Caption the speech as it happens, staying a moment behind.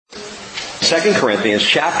2 Corinthians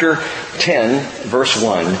chapter 10, verse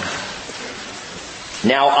 1.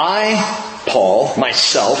 Now I, Paul,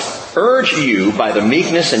 myself, urge you by the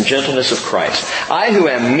meekness and gentleness of Christ. I who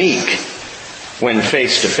am meek when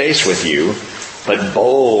face to face with you, but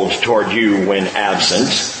bold toward you when absent.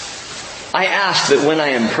 I ask that when I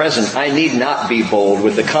am present, I need not be bold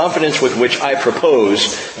with the confidence with which I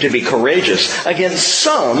propose to be courageous against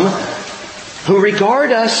some who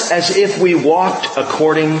regard us as if we walked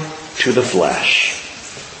according to the flesh.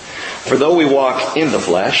 For though we walk in the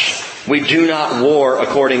flesh, we do not war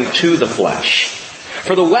according to the flesh.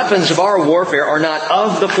 For the weapons of our warfare are not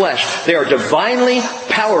of the flesh. They are divinely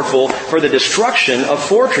powerful for the destruction of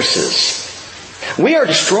fortresses. We are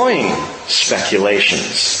destroying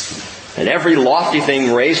speculations and every lofty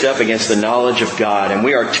thing raised up against the knowledge of God. And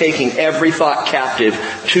we are taking every thought captive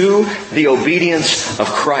to the obedience of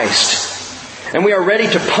Christ. And we are ready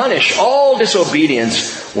to punish all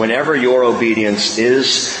disobedience whenever your obedience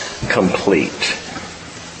is complete.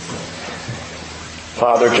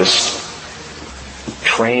 Father, just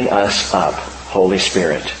train us up, Holy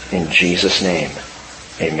Spirit, in Jesus' name.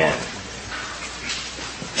 Amen.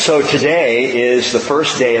 So today is the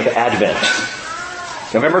first day of Advent.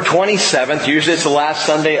 November 27th, usually it's the last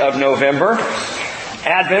Sunday of November.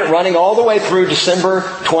 Advent running all the way through December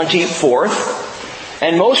 24th.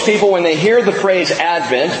 And most people, when they hear the phrase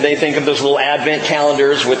Advent, they think of those little Advent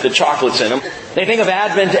calendars with the chocolates in them. They think of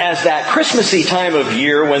Advent as that Christmassy time of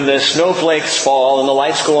year when the snowflakes fall and the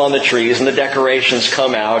lights go on the trees and the decorations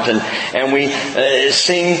come out and we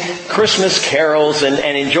sing Christmas carols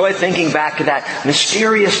and enjoy thinking back to that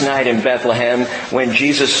mysterious night in Bethlehem when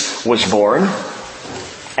Jesus was born.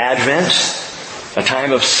 Advent, a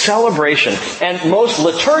time of celebration. And most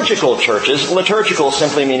liturgical churches, liturgical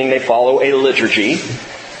simply meaning they follow a liturgy.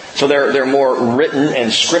 So they're more written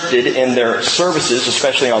and scripted in their services,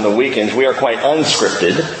 especially on the weekends. We are quite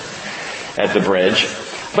unscripted at the Bridge.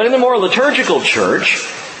 But in the more liturgical church,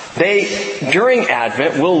 they, during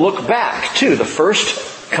Advent, will look back to the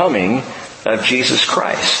first coming of Jesus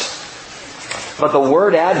Christ. But the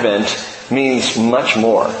word Advent means much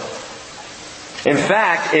more. In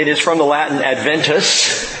fact, it is from the Latin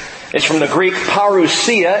adventus. It's from the Greek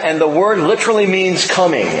parousia, and the word literally means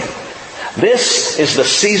coming. This is the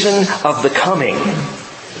season of the coming.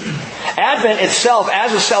 Advent itself,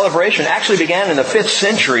 as a celebration, actually began in the 5th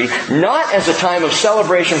century, not as a time of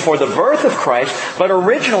celebration for the birth of Christ, but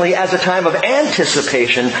originally as a time of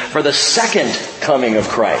anticipation for the second coming of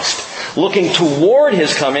Christ. Looking toward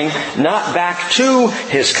His coming, not back to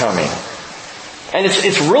His coming. And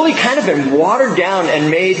it's really kind of been watered down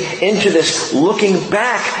and made into this looking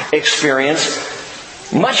back experience,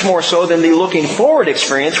 much more so than the looking forward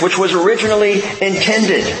experience, which was originally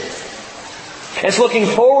intended. It's looking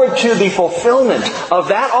forward to the fulfillment of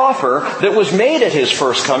that offer that was made at His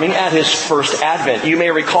first coming, at His first advent. You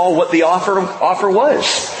may recall what the offer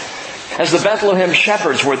was. As the Bethlehem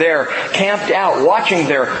shepherds were there, camped out, watching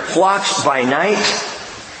their flocks by night,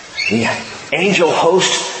 the angel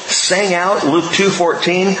host sang out, Luke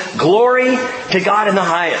 2:14, "Glory to God in the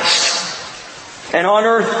highest, and on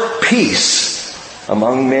earth peace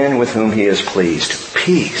among men with whom He is pleased."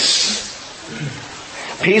 Peace.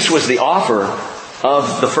 Peace was the offer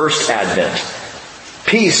of the first advent.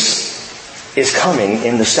 Peace is coming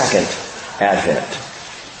in the second advent.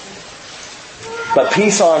 But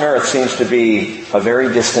peace on earth seems to be a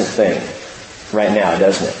very distant thing right now,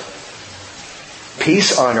 doesn't it?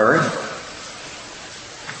 Peace on earth?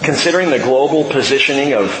 Considering the global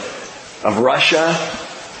positioning of Russia,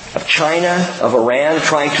 of China, of Iran,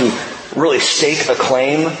 trying to really stake a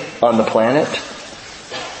claim on the planet.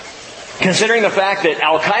 Considering the fact that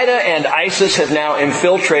Al-Qaeda and ISIS have now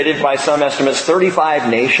infiltrated, by some estimates, 35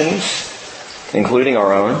 nations, including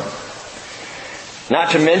our own. Not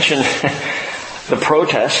to mention the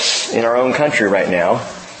protests in our own country right now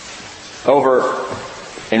over,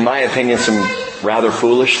 in my opinion, some rather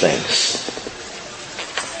foolish things.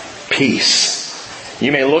 Peace.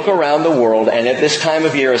 You may look around the world and at this time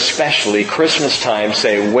of year, especially Christmas time,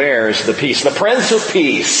 say, "Where's the peace? The Prince of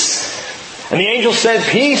Peace." And the angel said,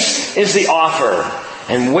 "Peace is the offer."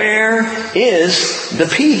 And where is the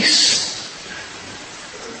peace?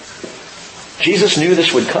 Jesus knew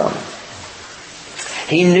this would come.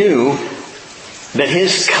 He knew that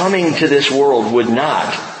His coming to this world would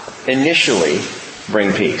not initially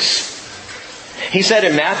bring peace. He said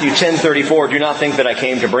in Matthew 10:34, "Do not think that I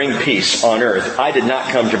came to bring peace on earth. I did not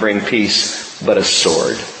come to bring peace, but a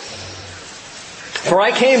sword. For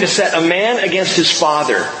I came to set a man against his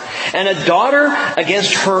father, and a daughter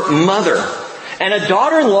against her mother, and a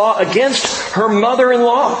daughter-in-law against her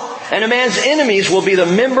mother-in-law. And a man's enemies will be the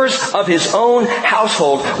members of his own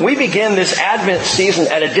household. We begin this Advent season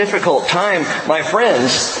at a difficult time, my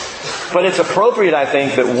friends. But it's appropriate, I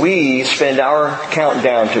think, that we spend our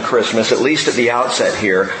countdown to Christmas, at least at the outset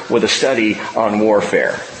here, with a study on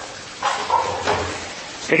warfare.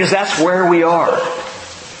 Because that's where we are.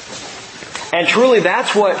 And truly,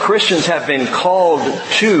 that's what Christians have been called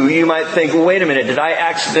to. You might think, well, wait a minute, did I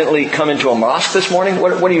accidentally come into a mosque this morning?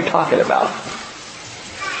 What are you talking about?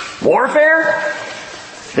 Warfare?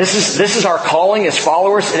 This is our calling as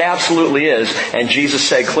followers? It absolutely is. And Jesus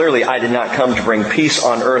said clearly, I did not come to bring peace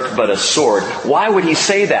on earth but a sword. Why would He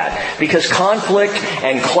say that? Because conflict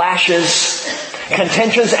and clashes,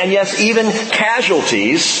 contentions, and yes, even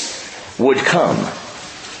casualties would come.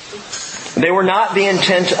 They were not the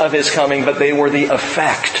intent of His coming, but they were the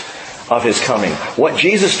effect of His coming. What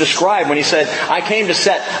Jesus described when He said, I came to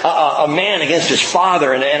set a man against his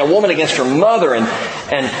father and a woman against her mother and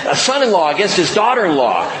a son-in-law against his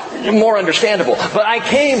daughter-in-law. More understandable. But I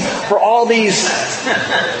came for all these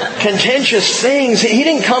contentious things. He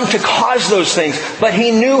didn't come to cause those things, but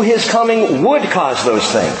He knew His coming would cause those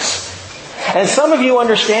things. And some of you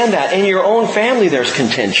understand that. In your own family there's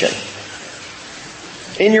contention.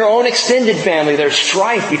 In your own extended family, there's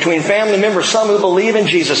strife between family members, some who believe in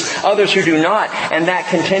Jesus, others who do not. And that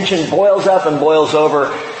contention boils up and boils over.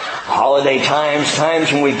 Holiday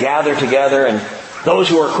times when we gather together, and those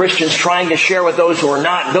who are Christians trying to share with those who are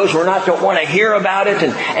not. Those who are not don't want to hear about it,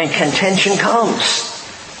 and contention comes.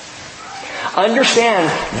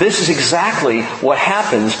 Understand, this is exactly what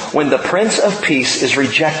happens when the Prince of Peace is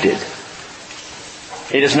rejected.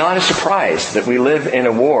 It is not a surprise that we live in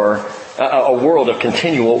a world of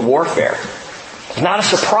continual warfare. It's not a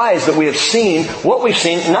surprise that we have seen what we've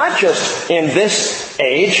seen, not just in this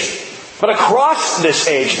age, but across this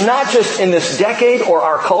age. Not just in this decade or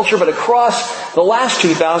our culture, but across the last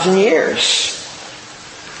 2,000 years.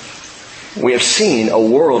 We have seen a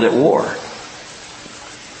world at war.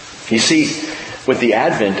 You see, with the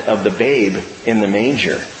advent of the babe in the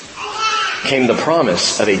manger came the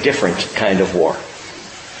promise of a different kind of war.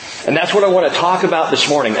 And that's what I want to talk about this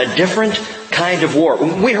morning. A different kind of war.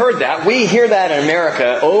 We heard that. We hear that in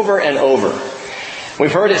America over and over.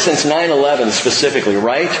 We've heard it since 9/11 specifically,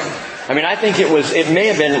 right? I mean, I think it may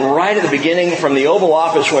have been right at the beginning from the Oval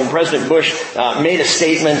Office when President Bush made a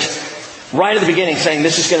statement right at the beginning saying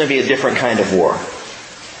this is going to be a different kind of war.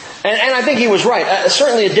 And I think he was right.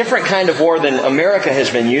 Certainly a different kind of war than America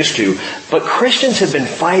has been used to. But Christians have been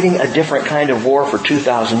fighting a different kind of war for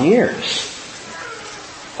 2,000 years.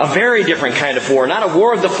 A very different kind of war. Not a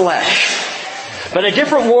war of the flesh, but a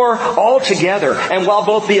different war altogether. And while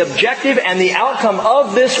both the objective and the outcome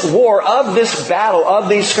of this war, of this battle, of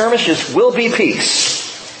these skirmishes will be peace,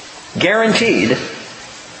 guaranteed,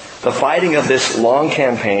 the fighting of this long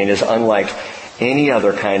campaign is unlike any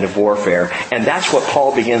other kind of warfare. And that's what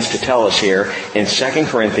Paul begins to tell us here in 2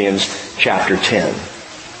 Corinthians chapter 10.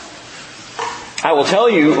 I will tell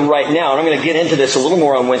you right now, and I'm going to get into this a little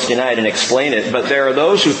more on Wednesday night and explain it, but there are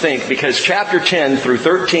those who think because chapter 10 through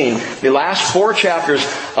 13, the last 4 chapters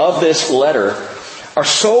of this letter, are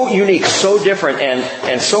so unique, so different,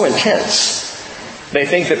 and so intense, they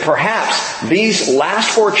think that perhaps these last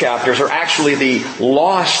 4 chapters are actually the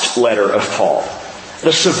lost letter of Paul.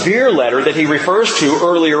 The severe letter that he refers to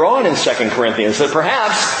earlier on in 2 Corinthians, that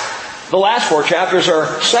perhaps the last 4 chapters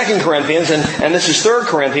are 2 Corinthians, and this is 3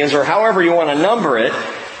 Corinthians, or however you want to number it,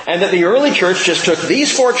 and that the early church just took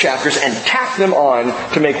these 4 chapters and tacked them on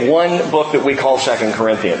to make one book that we call 2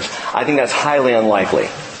 Corinthians. I think that's highly unlikely.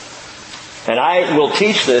 And I will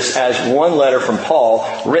teach this as one letter from Paul,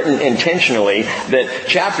 written intentionally, that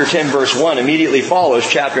chapter 10 verse 1 immediately follows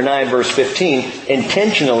chapter 9 verse 15,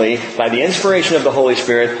 intentionally by the inspiration of the Holy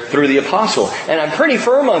Spirit through the apostle. And I'm pretty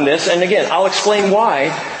firm on this, and again, I'll explain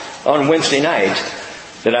why on Wednesday night,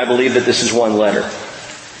 that I believe that this is one letter.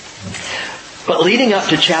 But leading up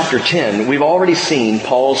to chapter 10, we've already seen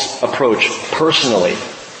Paul's approach personally.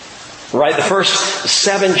 Right? The first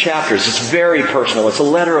 7 chapters, it's very personal. It's a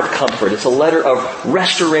letter of comfort. It's a letter of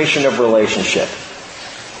restoration of relationship.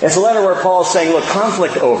 It's a letter where Paul's saying, look,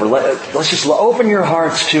 conflict over. Let's just open your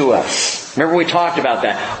hearts to us. Remember we talked about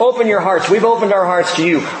that. Open your hearts. We've opened our hearts to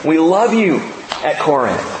you. We love you at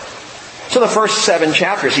Corinth. So the first 7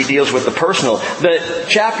 chapters he deals with the personal. The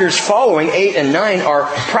chapters following, 8 and 9, are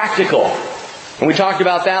practical. And we talked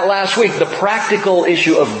about that last week. The practical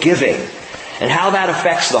issue of giving. And how that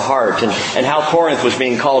affects the heart. And how Corinth was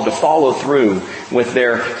being called to follow through with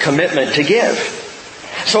their commitment to give.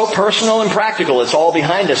 So personal and practical. It's all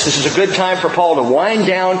behind us. This is a good time for Paul to wind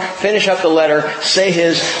down, finish up the letter, say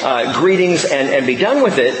his greetings, and be done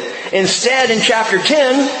with it. Instead, in chapter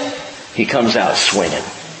 10... he comes out swinging.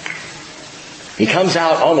 He comes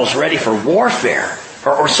out almost ready for warfare,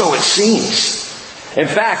 or so it seems. In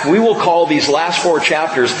fact, we will call these last 4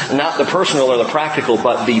 chapters not the personal or the practical,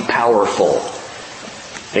 but the powerful.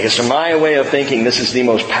 Because to my way of thinking, this is the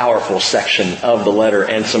most powerful section of the letter,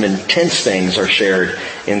 and some intense things are shared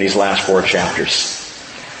in these last 4 chapters.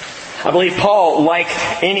 I believe Paul, like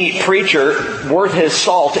any preacher worth his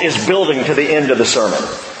salt, is building to the end of the sermon.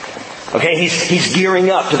 Okay, he's gearing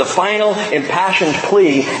up to the final impassioned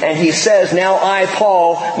plea, and he says, "Now I,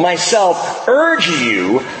 Paul, myself, urge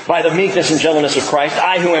you by the meekness and gentleness of Christ,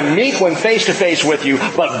 I who am meek when face to face with you,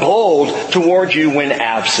 but bold toward you when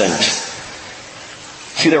absent."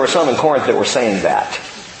 See, there were some in Corinth that were saying that.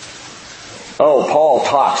 Oh, Paul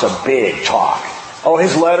talks a big talk. Oh,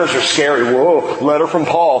 his letters are scary. Whoa, letter from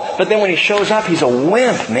Paul. But then when he shows up, he's a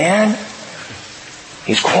wimp, man.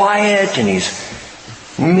 He's quiet and he's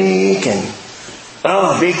meek and,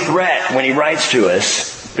 big threat when he writes to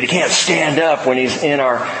us. But he can't stand up when he's in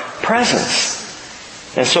our presence.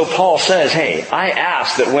 And so Paul says, hey, I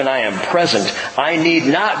ask that when I am present, I need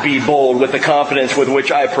not be bold with the confidence with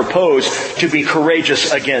which I propose to be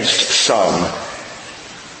courageous against some.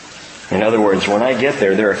 In other words, when I get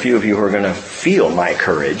there are a few of you who are going to feel my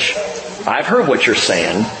courage. I've heard what you're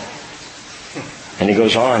saying. And he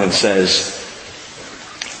goes on and says,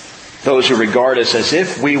 those who regard us as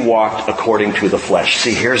if we walked according to the flesh.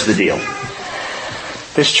 See, here's the deal.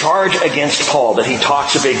 This charge against Paul that he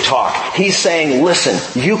talks a big talk, he's saying,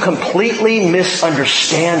 listen, you completely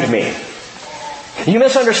misunderstand me. You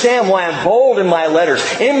misunderstand why I'm bold in my letters.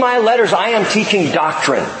 In my letters, I am teaching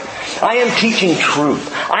doctrine. I am teaching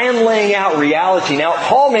truth. I am laying out reality. Now,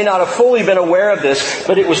 Paul may not have fully been aware of this,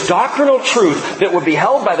 but it was doctrinal truth that would be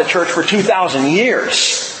held by the church for 2,000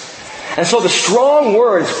 years. And so the strong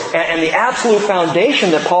words and the absolute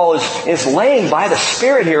foundation that Paul is laying by the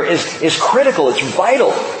Spirit here is critical. It's vital.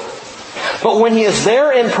 But when he is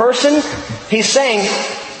there in person, he's saying,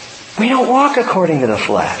 we don't walk according to the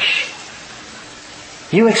flesh.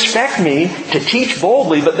 You expect me to teach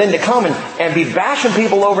boldly, but then to come and be bashing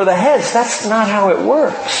people over the heads. That's not how it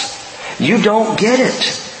works. You don't get it.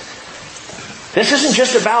 This isn't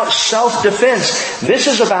just about self-defense. This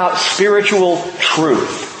is about spiritual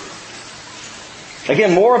truth.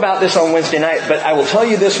 Again, more about this on Wednesday night, but I will tell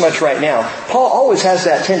you this much right now. Paul always has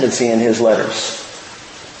that tendency in his letters.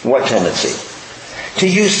 What tendency? To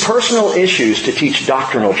use personal issues to teach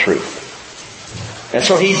doctrinal truth. And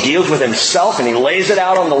so he deals with himself and he lays it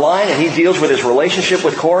out on the line, and he deals with his relationship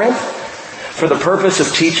with Corinth for the purpose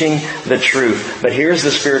of teaching the truth. But here's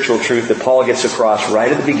the spiritual truth that Paul gets across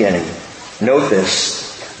right at the beginning. Note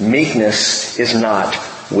this. Meekness is not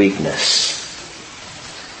weakness.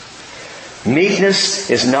 Meekness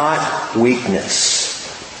is not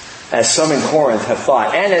weakness, as some in Corinth have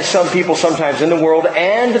thought, and as some people sometimes in the world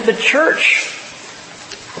and the church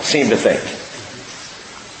seem to think.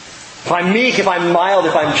 If I'm meek, if I'm mild,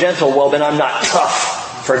 if I'm gentle, well, then I'm not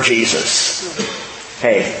tough for Jesus.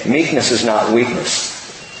 Hey, meekness is not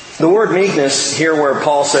weakness. The word meekness, here where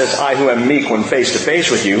Paul says, I who am meek when face to face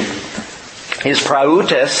with you, is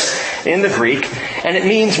prautes in the Greek, and it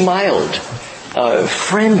means mild.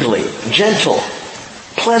 Friendly, gentle,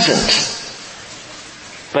 pleasant.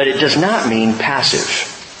 But it does not mean passive.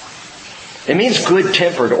 It means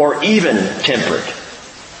good-tempered or even-tempered.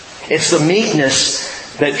 It's the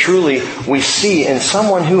meekness that truly we see in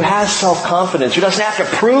someone who has self-confidence, who doesn't have to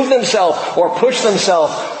prove themselves or push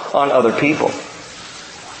themselves on other people.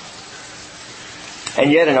 And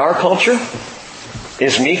yet in our culture,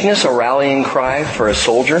 is meekness a rallying cry for a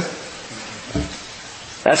soldier?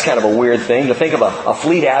 That's kind of a weird thing to think of a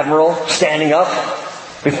fleet admiral standing up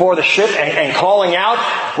before the ship and calling out,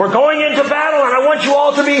 we're going into battle and I want you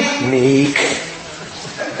all to be meek,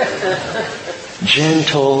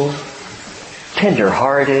 gentle,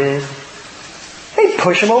 tender-hearted. They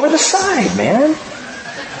push him over the side, man.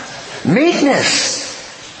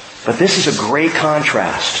 Meekness. But this is a great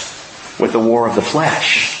contrast with the war of the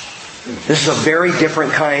flesh. This is a very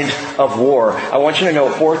different kind of war. I want you to know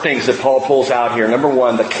 4 things that Paul pulls out here. Number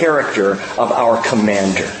 1, the character of our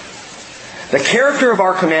commander. The character of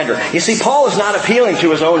our commander. You see, Paul is not appealing to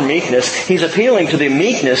his own meekness. He's appealing to the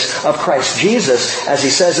meekness of Christ Jesus. As he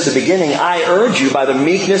says at the beginning, I urge you by the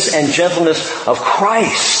meekness and gentleness of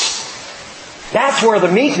Christ. That's where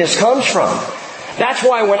the meekness comes from. That's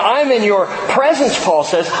why when I'm in your presence, Paul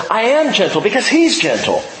says, I am gentle, because he's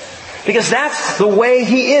gentle. Because that's the way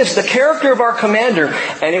he is, the character of our commander.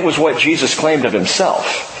 And it was what Jesus claimed of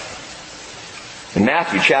himself. In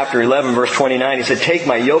Matthew chapter 11, verse 29, he said, take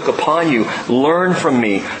my yoke upon you, learn from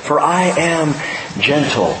me, for I am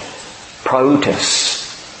gentle,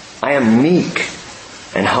 prautes, I am meek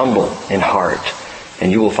and humble in heart,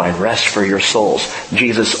 and you will find rest for your souls.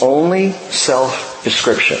 Jesus' only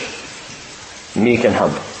self-description, meek and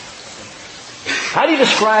humble. How do you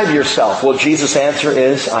describe yourself? Well, Jesus' answer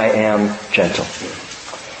is, I am gentle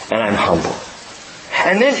and I'm humble.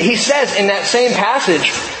 And then he says in that same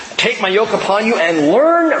passage, take my yoke upon you and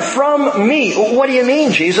learn from me. What do you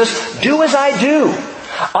mean, Jesus? Do as I do.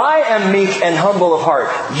 I am meek and humble of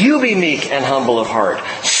heart. You be meek and humble of heart.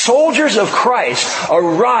 Soldiers of Christ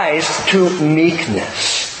arise to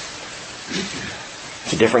meekness.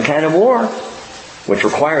 It's a different kind of war, which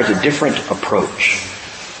requires a different approach.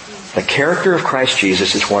 The character of Christ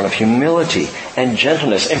Jesus is one of humility and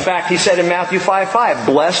gentleness. In fact, he said in Matthew 5:5,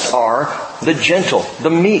 blessed are the gentle, the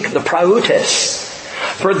meek, the prautes,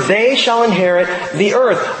 for they shall inherit the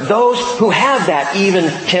earth. Those who have that even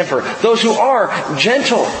temper, those who are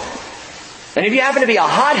gentle. And if you happen to be a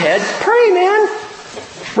hothead, pray, man.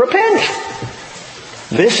 Repent.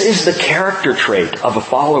 This is the character trait of a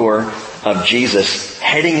follower of Jesus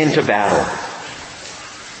heading into battle.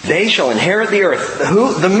 They shall inherit the earth.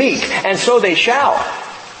 Who? The meek. And so they shall.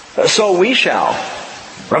 So we shall.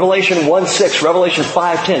 Revelation 1:6, Revelation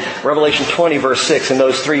 5:10, Revelation 20 verse 6, in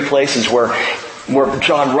those three places where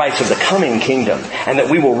John writes of the coming kingdom and that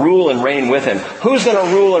we will rule and reign with Him. Who's going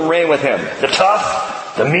to rule and reign with Him? The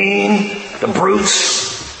tough? The mean? The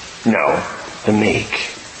brutes? No. The meek.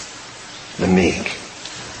 The meek.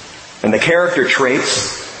 And the character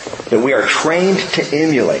traits that we are trained to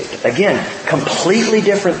emulate. Again, completely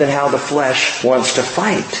different than how the flesh wants to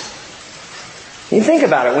fight. You think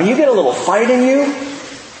about it. When you get a little fight in you,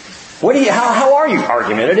 how are you?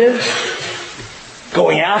 Argumentative?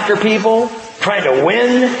 Going after people? Trying to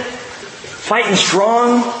win? Fighting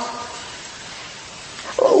strong?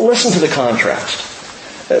 Listen to the contrast.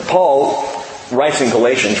 Paul writes in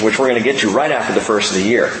Galatians, which we're going to get to right after the first of the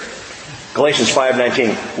year. Galatians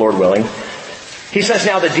 5:19, Lord willing. He says,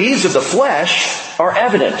 now the deeds of the flesh are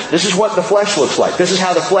evident. This is what the flesh looks like. This is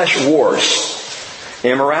how the flesh wars.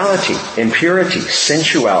 Immorality, impurity,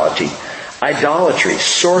 sensuality, idolatry,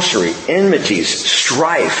 sorcery, enmities,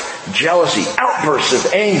 strife, jealousy, outbursts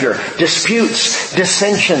of anger, disputes,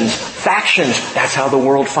 dissensions, factions. That's how the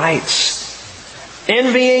world fights.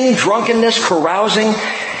 Envying, drunkenness, carousing,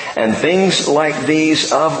 and things like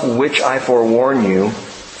these, of which I forewarn you,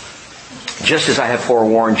 just as I have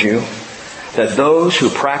forewarned you, that those who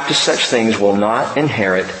practice such things will not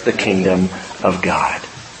inherit the kingdom of God.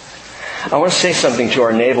 I want to say something to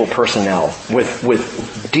our naval personnel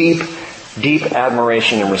with deep, deep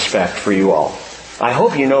admiration and respect for you all. I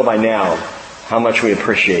hope you know by now how much we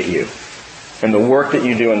appreciate you and the work that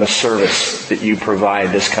you do and the service that you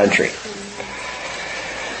provide this country.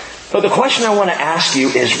 But the question I want to ask you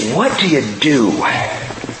is, what do you do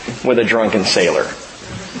with a drunken sailor?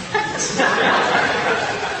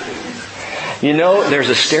 You know, there's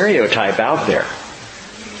a stereotype out there.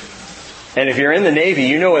 And if you're in the Navy,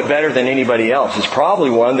 you know it better than anybody else. It's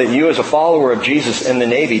probably one that you as a follower of Jesus in the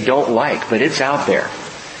Navy don't like, but it's out there.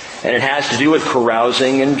 And it has to do with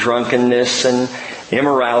carousing and drunkenness and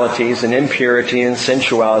immoralities and impurity and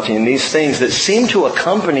sensuality and these things that seem to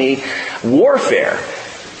accompany warfare.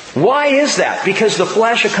 Why is that? Because the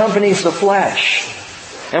flesh accompanies the flesh.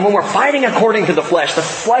 And when we're fighting according to the flesh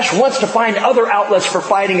wants to find other outlets for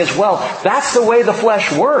fighting as well. That's the way the flesh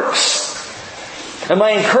works. And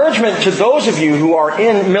my encouragement to those of you who are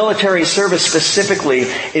in military service specifically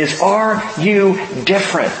is, are you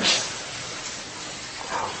different?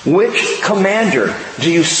 Which commander do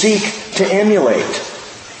you seek to emulate?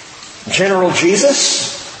 General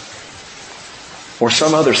Jesus? Or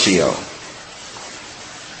some other CO?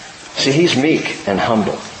 See, he's meek and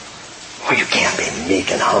humble. Well, you can't be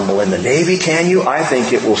meek and humble in the Navy, can you? I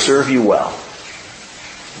think it will serve you well.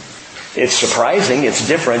 It's surprising. It's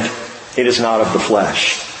different. It is not of the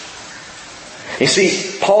flesh. You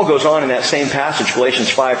see, Paul goes on in that same passage, Galatians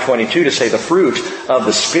 5:22, to say the fruit of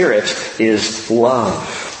the Spirit is love,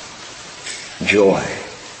 joy,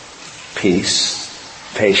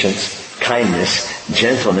 peace, patience, kindness,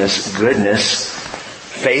 gentleness, goodness,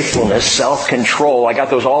 faithfulness, self-control. I got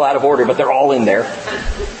those all out of order, but they're all in there.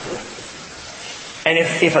 And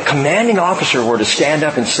if a commanding officer were to stand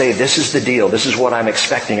up and say, this is the deal, this is what I'm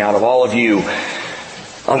expecting out of all of you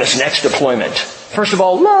on this next deployment. First of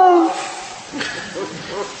all, love.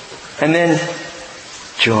 And then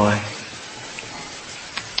joy.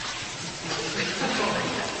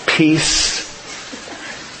 Peace.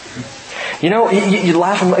 You know, you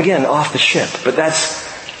laugh them again off the ship, but that's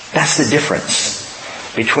the difference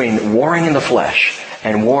between warring in the flesh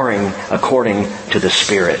and warring according to the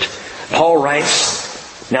Spirit. Paul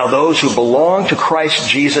writes Now those who belong to Christ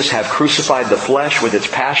Jesus have crucified the flesh with its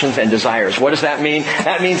passions and desires. What does that mean?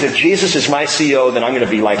 That means if Jesus is my CO, then I'm going to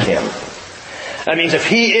be like Him. That means if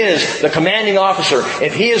He is the commanding officer,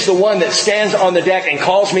 if He is the one that stands on the deck and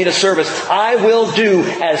calls me to service, I will do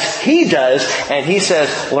as He does. And He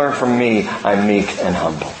says, learn from me, I'm meek and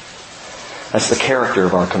humble. That's the character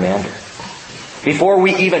of our commander. Before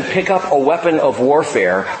we even pick up a weapon of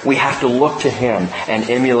warfare, we have to look to Him and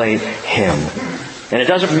emulate Him. And it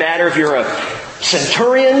doesn't matter if you're a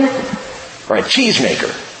centurion or a cheesemaker.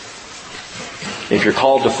 If you're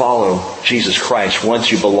called to follow Jesus Christ,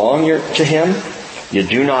 once you belong to Him, you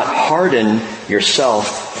do not harden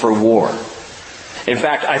yourself for war. In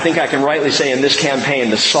fact, I think I can rightly say in this campaign,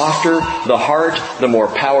 the softer the heart, the more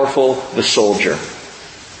powerful the soldier.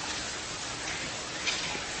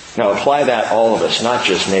 Now apply that all of us, not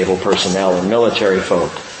just naval personnel or military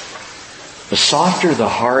folk. The softer the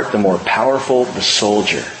heart, the more powerful the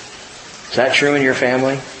soldier. Is that true in your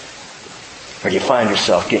family? Or do you find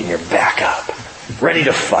yourself getting your back up, ready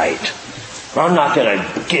to fight? I'm not going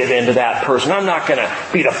to give in to that person. I'm not going to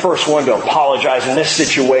be the first one to apologize in this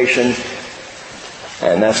situation.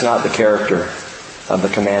 And that's not the character of the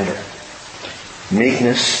commander.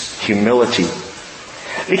 Meekness, humility.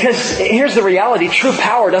 Because here's the reality, true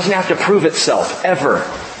power doesn't have to prove itself, ever.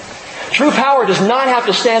 True power does not have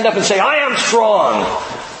to stand up and say, I am strong.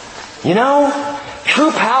 You know,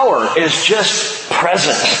 true power is just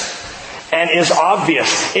present and is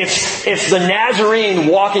obvious. It's the Nazarene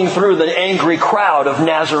walking through the angry crowd of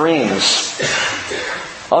Nazarenes.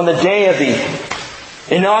 On the day of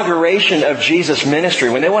the inauguration of Jesus' ministry,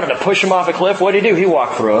 when they wanted to push Him off a cliff, what did He do? He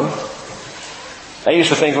walked through them. I used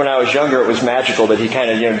to think when I was younger it was magical that He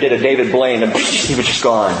kind of did a David Blaine and He was just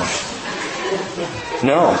gone.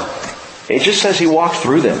 No. It just says He walked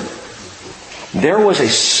through them. There was a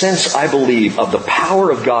sense, I believe, of the power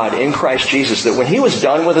of God in Christ Jesus that when He was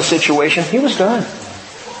done with a situation, He was done.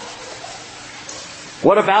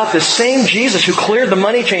 What about this same Jesus who cleared the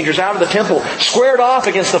money changers out of the temple, squared off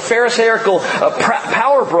against the Pharisaical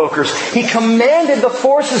power brokers? He commanded the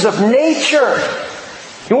forces of nature.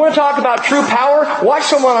 You want to talk about true power? Watch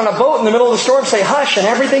someone on a boat in the middle of the storm say, hush, and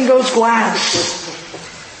everything goes glass.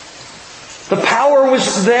 The power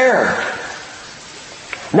was there.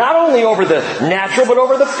 Not only over the natural, but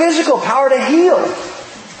over the physical. Power to heal.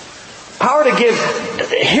 Power to give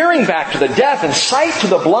hearing back to the deaf and sight to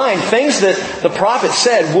the blind. Things that the prophet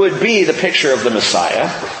said would be the picture of the Messiah.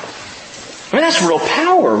 I mean, that's real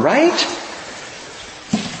power, right?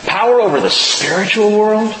 Power over the spiritual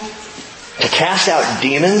world. To cast out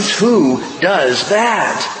demons. Who does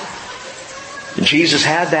that? Jesus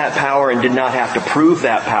had that power and did not have to prove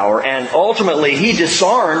that power. And ultimately, He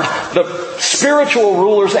disarmed the spiritual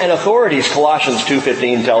rulers and authorities, Colossians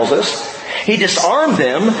 2:15 tells us. He disarmed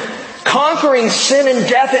them, conquering sin and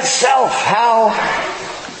death itself. How?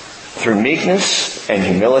 Through meekness and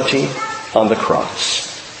humility on the cross.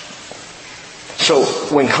 So,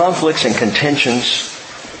 when conflicts and contentions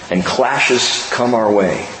and clashes come our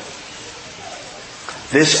way,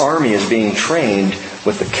 this army is being trained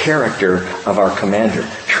with the character of our commander.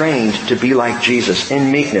 Trained to be like Jesus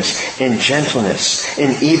in meekness, in gentleness,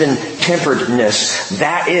 in even temperedness.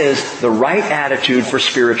 That is the right attitude for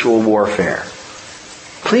spiritual warfare.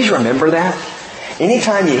 Please remember that.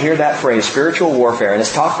 Anytime you hear that phrase, spiritual warfare, and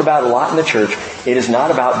it's talked about a lot in the church, it is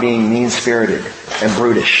not about being mean-spirited and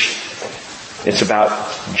brutish. It's about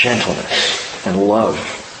gentleness and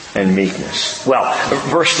love and meekness. Well,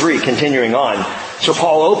 verse 3, continuing on. So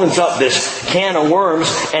Paul opens up this can of worms,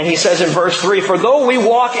 and he says in verse 3, for though we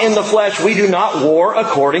walk in the flesh, we do not war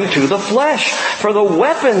according to the flesh. For the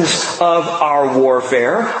weapons of our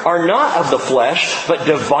warfare are not of the flesh, but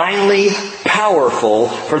divinely powerful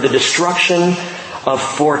for the destruction of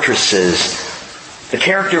fortresses. The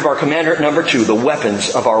character of our commander, number 2, the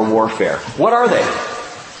weapons of our warfare. What are they?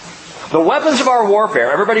 The weapons of our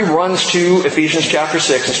warfare, everybody runs to Ephesians chapter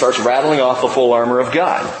 6 and starts rattling off the full armor of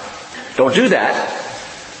God. Don't do that.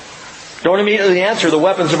 Don't immediately answer the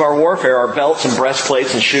weapons of our warfare are belts and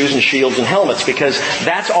breastplates and shoes and shields and helmets, because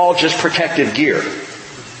that's all just protective gear.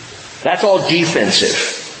 That's all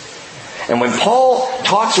defensive. And when Paul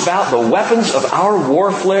talks about the weapons of our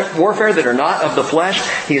warfare that are not of the flesh,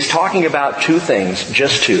 he is talking about 2 things,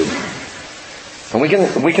 just 2. And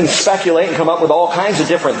we can speculate and come up with all kinds of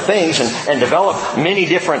different things and develop many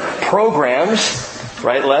different programs.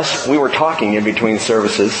 Right, Les? We were talking in between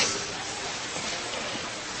services.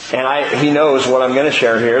 And he knows what I'm going to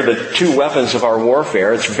share here, the 2 weapons of our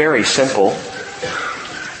warfare. It's very simple.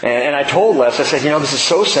 And I told Les, I said, this is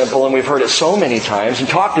so simple and we've heard it so many times and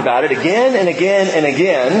talked about it again and again and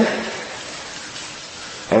again.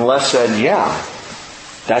 And Les said, yeah,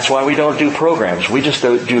 that's why we don't do programs. We just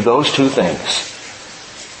do those two things.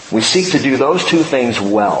 We seek to do those two things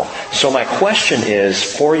well. So my question is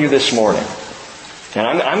for you this morning, and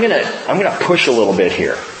I'm gonna push a little bit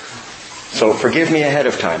here. So forgive me ahead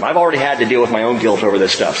of time. I've already had to deal with my own guilt over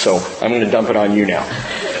this stuff, so I'm going to dump it on you now.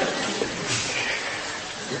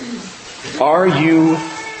 Are you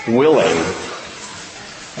willing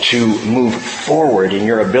to move forward in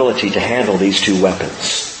your ability to handle these two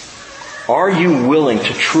weapons? Are you willing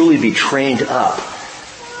to truly be trained up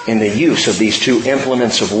in the use of these two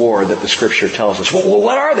implements of war that the Scripture tells us? Well,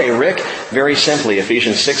 what are they, Rick? Very simply,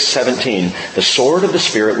 Ephesians 6:17, the sword of the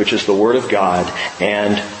Spirit, which is the Word of God,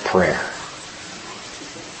 and prayer.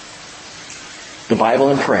 The Bible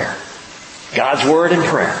and prayer. God's Word and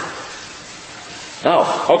prayer.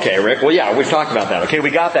 Oh, okay, Rick. Well, yeah, we've talked about that. Okay, we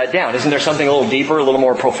got that down. Isn't there something a little deeper, a little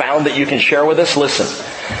more profound that you can share with us? Listen,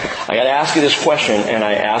 I got to ask you this question, and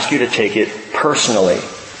I ask you to take it personally.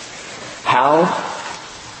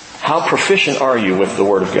 How proficient are you with the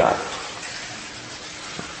Word of God?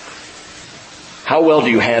 How well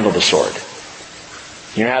do you handle the sword?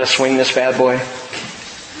 You know how to swing this bad boy?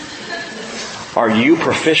 Are you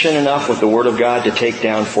proficient enough with the Word of God to take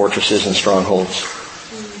down fortresses and strongholds?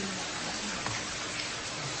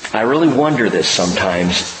 I really wonder this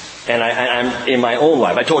sometimes, and I'm in my own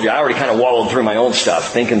life. I told you, I already kind of wallowed through my own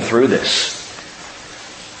stuff, thinking through this.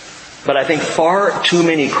 But I think far too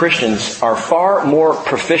many Christians are far more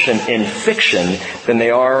proficient in fiction than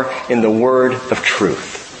they are in the Word of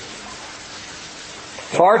truth.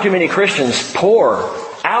 Far too many Christians pore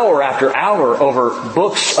hour after hour over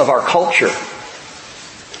books of our culture,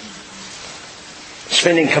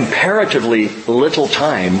 spending comparatively little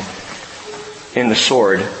time in the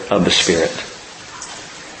sword of the Spirit.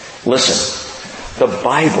 Listen, the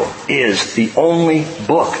Bible is the only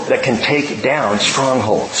book that can take down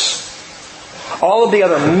strongholds. All of the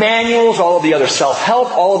other manuals, all of the other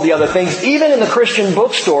self-help, all of the other things, even in the Christian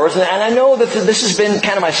bookstores, and I know that this has been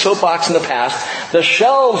kind of my soapbox in the past, the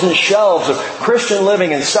shelves and shelves of Christian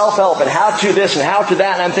living and self-help and how to this and how to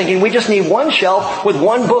that, and I'm thinking we just need one shelf with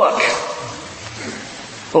one book.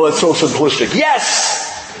 Oh, it's so simplistic. Yes!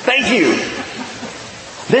 Thank you.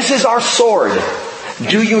 This is our sword.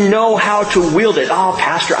 Do you know how to wield it? Oh,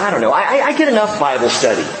 Pastor, I don't know. I get enough Bible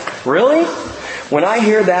study. Really? When I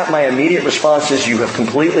hear that, my immediate response is, you have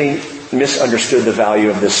completely misunderstood the value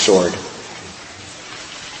of this sword.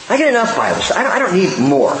 I get enough Bible study. I don't need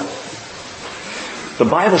more. The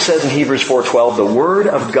Bible says in Hebrews 4:12, the Word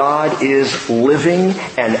of God is living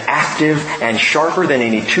and active and sharper than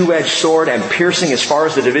any two-edged sword and piercing as far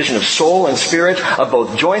as the division of soul and spirit, of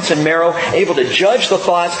both joints and marrow, able to judge the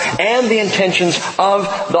thoughts and the intentions of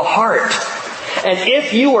the heart. And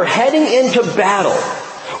if you were heading into battle,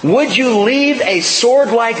 would you leave a sword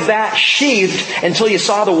like that sheathed until you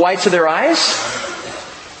saw the whites of their eyes?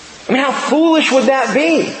 I mean, how foolish would that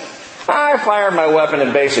be? I fired my weapon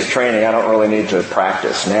in basic training. I don't really need to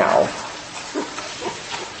practice now.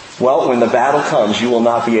 Well, when the battle comes, you will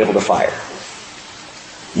not be able to fire.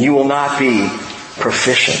 You will not be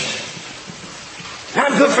proficient.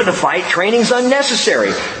 Not good for the fight. Training's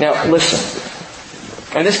unnecessary. Now, listen.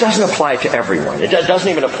 And this doesn't apply to everyone. It doesn't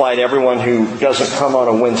even apply to everyone who doesn't come on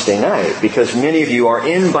a Wednesday night, because many of you are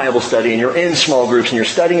in Bible study and you're in small groups and you're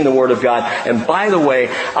studying the Word of God. And by the way,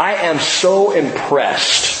 I am so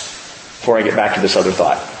impressed, before I get back to this other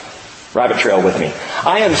thought, rabbit trail with me.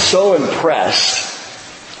 I am so impressed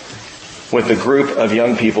with the group of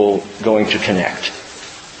young people going to Connect.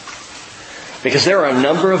 Because there are a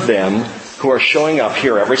number of them who are showing up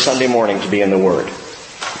here every Sunday morning to be in the Word.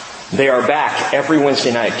 They are back every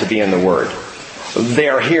Wednesday night to be in the Word. They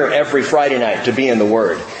are here every Friday night to be in the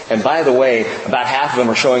Word. And by the way, about half of them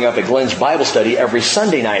are showing up at Glenn's Bible study every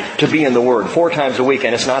Sunday night to be in the Word 4 times a week,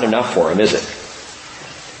 and it's not enough for them, is it?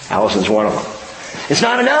 Allison's one of them. It's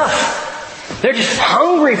not enough. They're just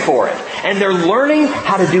hungry for it. And they're learning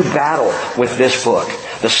how to do battle with this book.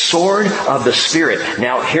 The sword of the Spirit.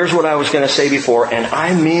 Now, here's what I was going to say before, and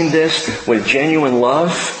I mean this with genuine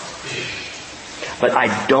love, but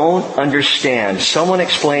I don't understand. Someone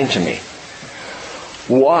explain to me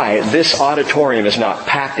why this auditorium is not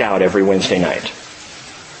packed out every Wednesday night.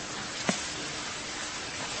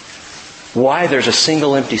 Why there's a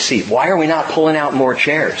single empty seat. Why are we not pulling out more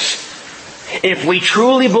chairs? If we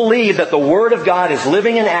truly believe that the Word of God is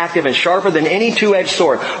living and active and sharper than any two-edged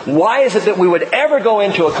sword, why is it that we would ever go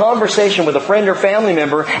into a conversation with a friend or family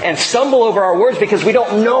member and stumble over our words because we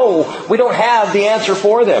don't know, we don't have the answer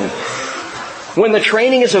for them? When the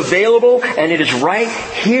training is available and it is right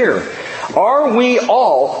here, are we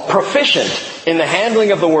all proficient in the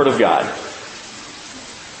handling of the Word of God?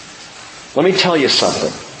 Let me tell you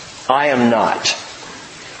something. I am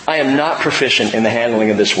not proficient in the handling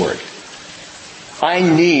of this Word. I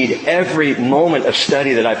need every moment of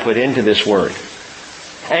study that I put into this Word.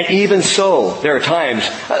 And even so, there are times,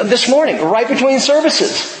 this morning, right between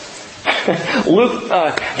services, Luke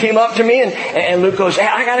came up to me and Luke goes, "Hey,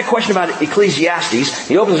 I got a question about Ecclesiastes."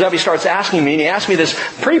 He opens it up, he starts asking me, and he asked me this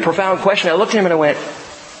pretty profound question. I looked at him and I went,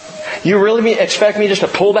 "You really expect me just to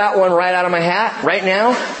pull that one right out of my hat right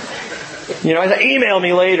now?" I said, "Email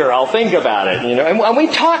me later, I'll think about it." And we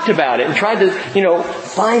talked about it and tried to,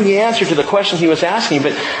 find the answer to the question he was asking.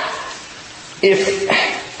 But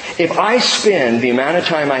if I spend the amount of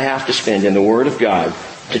time I have to spend in the Word of God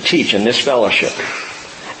to teach in this fellowship,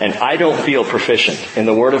 and I don't feel proficient in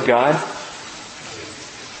the Word of God,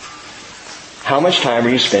 how much time are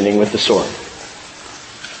you spending with the sword?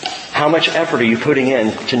 How much effort are you putting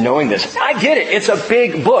in to knowing this? I get it. It's a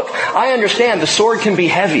big book. I understand the sword can be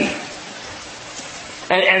heavy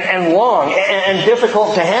and long and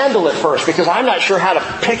difficult to handle at first because I'm not sure how to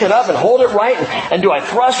pick it up and hold it right. And do I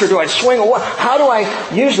thrust or do I swing? Or what? How do I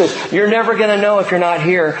use this? You're never going to know if you're not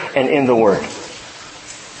here and in the Word.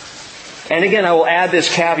 And again, I will add this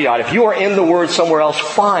caveat. If you are in the Word somewhere else,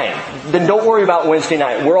 fine. Then don't worry about Wednesday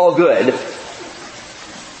night. We're all good.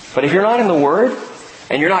 But if you're not in the Word,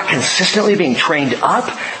 and you're not consistently being trained up,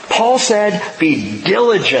 Paul said, be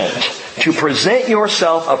diligent to present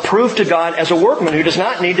yourself approved to God as a workman who does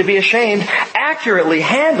not need to be ashamed, accurately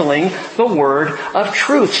handling the word of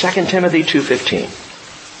truth. 2 Timothy 2:15.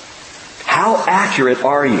 How accurate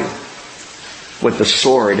are you with the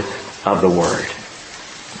sword of the Word?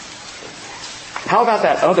 How about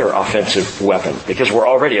that other offensive weapon? Because we're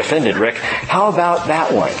already offended, Rick. How about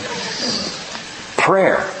that one?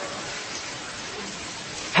 Prayer.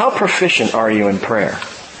 How proficient are you in prayer?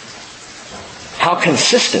 How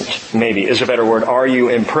consistent, maybe, is a better word, are you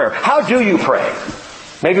in prayer? How do you pray?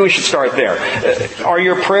 Maybe we should start there. Are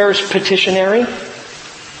your prayers petitionary?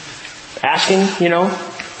 Asking,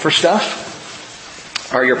 for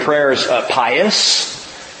stuff? Are your prayers pious?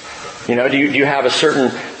 Do you have a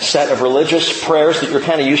certain set of religious prayers that you're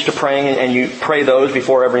kind of used to praying and you pray those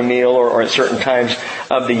before every meal or at certain times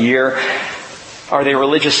of the year? Are they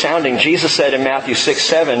religious sounding? Jesus said in Matthew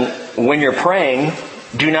 6:7, when you're praying,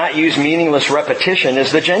 do not use meaningless repetition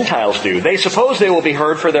as the Gentiles do. They suppose they will be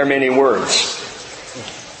heard for their many words.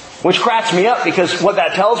 Which cracks me up because what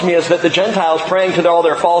that tells me is that the Gentiles praying to all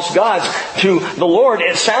their false gods, to the Lord,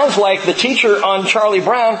 it sounds like the teacher on Charlie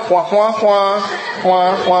Brown, wah, wah, wah,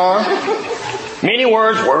 wah, wah. Many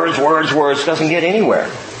words, doesn't get anywhere.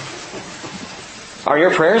 Are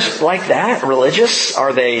your prayers like that? Religious?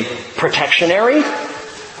 Are they protectionary?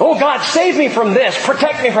 Oh God, save me from this.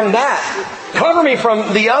 Protect me from that. Cover me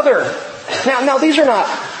from the other. Now these are not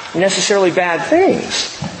necessarily bad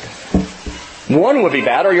things. One would be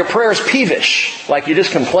bad. Are your prayers peevish? Like you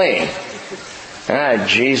just complain.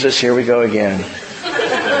 Jesus, here we go again.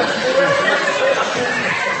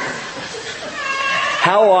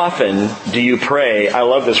 How often do you pray, I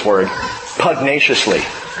love this word, pugnaciously?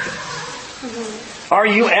 Are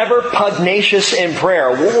you ever pugnacious in prayer?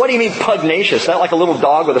 What do you mean pugnacious? Not like a little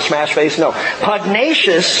dog with a smashed face? No.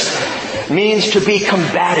 Pugnacious means to be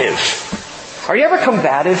combative. Are you ever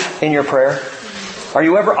combative in your prayer? Are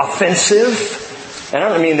you ever offensive? And I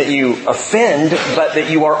don't mean that you offend, but that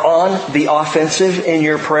you are on the offensive in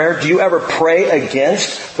your prayer. Do you ever pray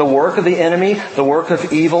against the work of the enemy, the work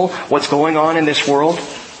of evil, what's going on in this world?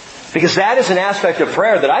 Because that is an aspect of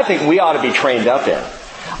prayer that I think we ought to be trained up in.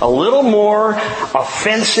 A little more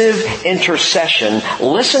offensive intercession.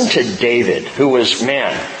 Listen to David, who was,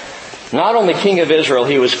 not only king of Israel,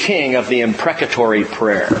 he was king of the imprecatory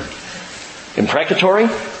prayer. Imprecatory?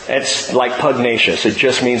 It's like pugnacious. It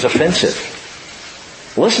just means offensive.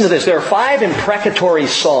 Listen to this. There are 5 imprecatory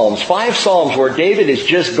psalms. 5 psalms where David is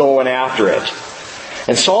just going after it.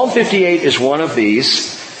 And Psalm 58 is one of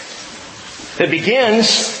these. It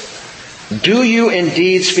begins, do you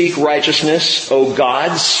indeed speak righteousness, O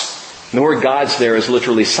gods? And the word gods there is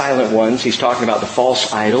literally silent ones. He's talking about the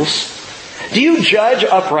false idols. Do you judge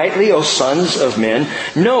uprightly, O sons of men?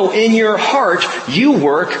 No, in your heart you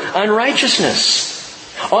work unrighteousness.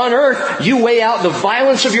 On earth you weigh out the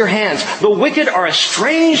violence of your hands. The wicked are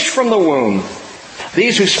estranged from the womb.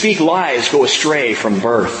 These who speak lies go astray from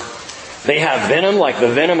birth. They have venom like the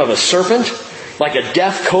venom of a serpent, like a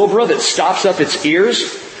deaf cobra that stops up its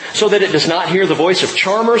ears, so that it does not hear the voice of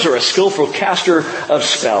charmers or a skillful caster of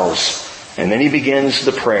spells. And then he begins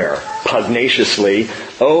the prayer, pugnaciously,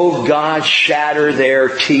 O God, shatter their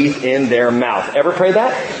teeth in their mouth. Ever pray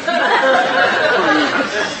that?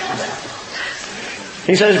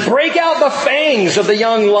 He says, break out the fangs of the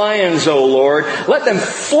young lions, O Lord. Let them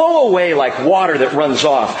flow away like water that runs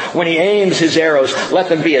off. When he aims his arrows, let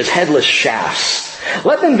them be as headless shafts.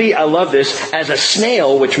 Let them be, I love this, as a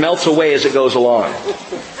snail which melts away as it goes along.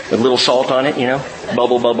 With a little salt on it,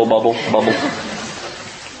 Bubble, bubble, bubble, bubble.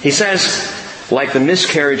 He says, like the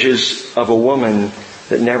miscarriages of a woman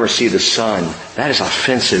that never see the sun. That is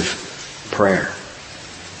offensive prayer.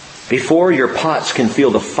 Before your pots can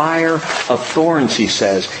feel the fire of thorns, he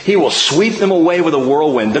says, he will sweep them away with a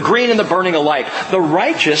whirlwind, the green and the burning alike. The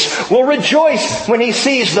righteous will rejoice when he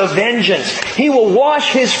sees the vengeance. He will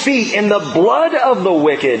wash his feet in the blood of the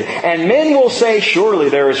wicked. And men will say, surely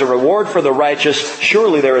there is a reward for the righteous.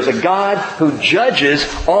 Surely there is a God who judges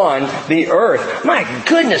on the earth. My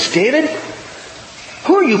goodness, David,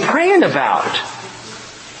 who are you praying about?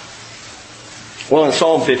 Well, in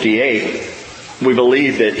Psalm 58, we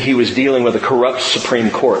believe that he was dealing with a corrupt Supreme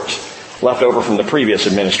Court left over from the previous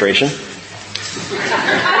administration.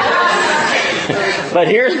 But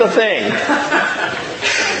here's the thing.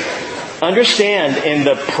 Understand, in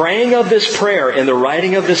the praying of this prayer, in the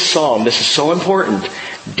writing of this psalm, this is so important,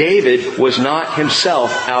 David was not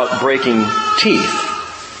himself out breaking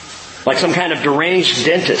teeth, like some kind of deranged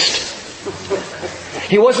dentist.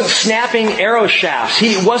 He wasn't snapping arrow shafts.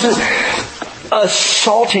 He wasn't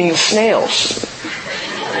assaulting snails.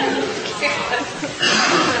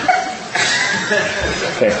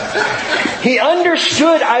 Okay. He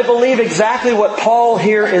understood, I believe, exactly what Paul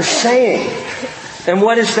here is saying. And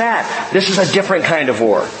what is that? This is a different kind of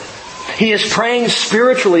war. He is praying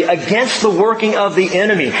spiritually against the working of the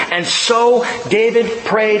enemy. And so David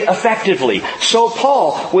prayed effectively. So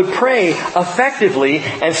Paul would pray effectively.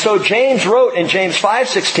 And so James wrote in James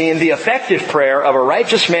 5:16, the effective prayer of a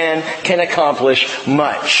righteous man can accomplish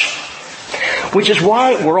much. Which is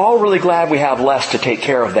why we're all really glad we have Les to take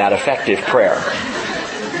care of that effective prayer.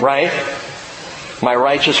 Right? My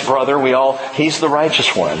righteous brother, he's the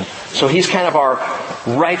righteous one. So he's kind of our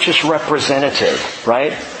righteous representative,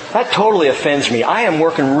 right? That totally offends me. I am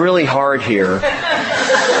working really hard here.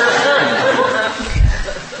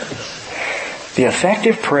 The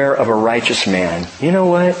effective prayer of a righteous man. You know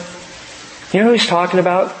what? You know who he's talking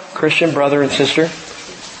about, Christian brother and sister?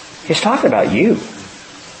 He's talking about you.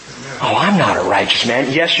 Oh, I'm not a righteous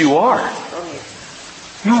man. Yes, you are.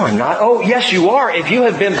 No, I'm not. Oh, yes, you are. If you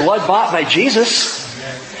have been blood bought by Jesus.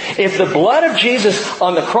 If the blood of Jesus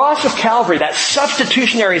on the cross of Calvary, that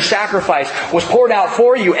substitutionary sacrifice, was poured out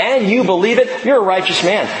for you and you believe it, you're a righteous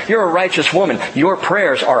man. You're a righteous woman. Your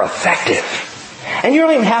prayers are effective. And you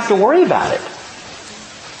don't even have to worry about it.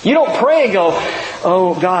 You don't pray and go,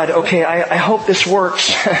 oh God, okay, I hope this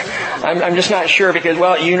works. I'm just not sure because,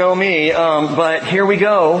 well, you know me, but here we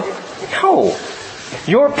go. No.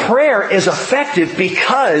 Your prayer is effective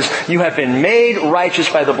because you have been made righteous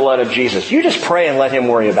by the blood of Jesus. You just pray and let Him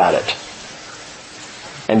worry about it.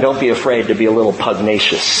 And don't be afraid to be a little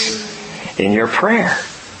pugnacious in your prayer.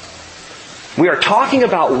 We are talking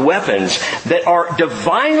about weapons that are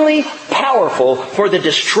divinely powerful for the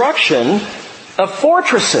destruction of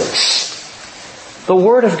fortresses. The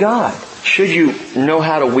Word of God, should you know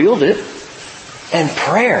how to wield it, and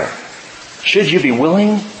prayer, should you be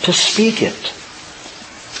willing to speak it.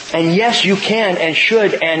 And yes, you can and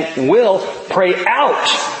should and will pray out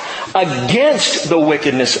against the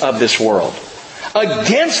wickedness of this world,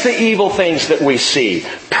 against the evil things that we see.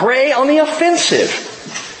 Pray on the offensive.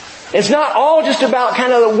 It's not all just about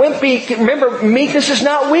kind of the wimpy. Remember, meekness is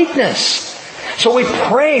not weakness. So we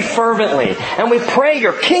pray fervently, and we pray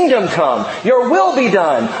your kingdom come, your will be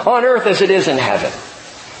done on earth as it is in heaven.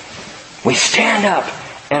 We stand up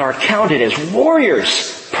and are counted as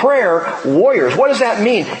warriors. Prayer warriors. What does that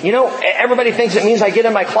mean? You know, everybody thinks it means I get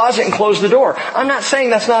in my closet and close the door. I'm not saying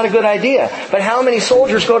that's not a good idea. But how many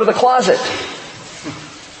soldiers go to the closet?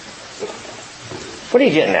 What are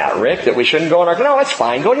you getting at, Rick? That we shouldn't go in our... No, that's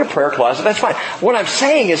fine. Go to your prayer closet. That's fine. What I'm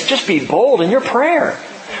saying is just be bold in your prayer.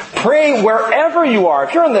 Pray wherever you are.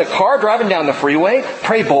 If you're in the car driving down the freeway,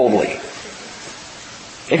 pray boldly.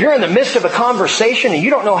 If you're in the midst of a conversation and you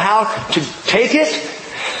don't know how to take it,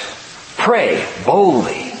 pray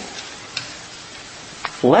boldly.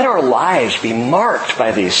 Let our lives be marked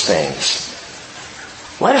by these things.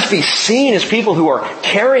 Let us be seen as people who are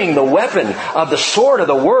carrying the weapon of the sword of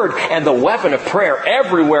the Word and the weapon of prayer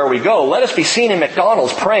everywhere we go. Let us be seen in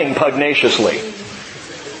McDonald's praying pugnaciously.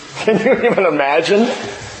 Can you even imagine?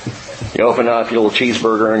 You open up your little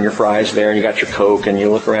cheeseburger and your fries there and you got your Coke and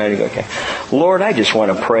you look around and you go, okay, Lord, I just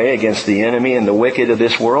want to pray against the enemy and the wicked of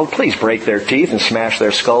this world. Please break their teeth and smash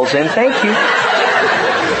their skulls in. Thank you.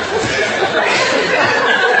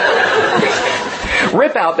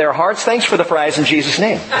 Rip out their hearts. Thanks for the fries in Jesus'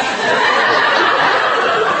 name.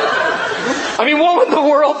 I mean, what would the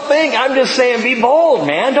world think? I'm just saying, be bold,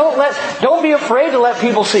 man. Don't be afraid to let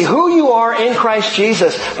people see who you are in Christ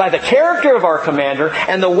Jesus by the character of our commander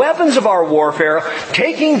and the weapons of our warfare,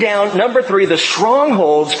 taking down, number 3, the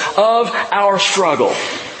strongholds of our struggle.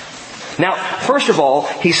 Now, first of all,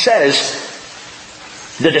 he says,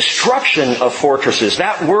 the destruction of fortresses.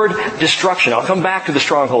 That word destruction, I'll come back to the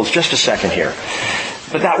strongholds just a second here.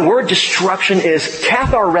 But that word destruction is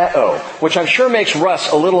kathareo, which I'm sure makes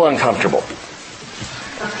Russ a little uncomfortable.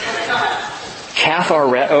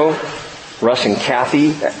 Kathareo, Russ and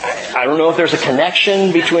Kathy. I don't know if there's a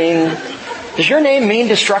connection between... Does your name mean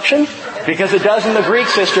destruction? Because it does in the Greek,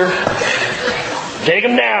 sister. Take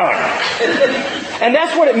them down. And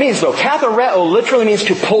that's what it means, though. Kathareo literally means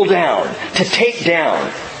to pull down, to take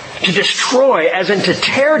down, to destroy, as in to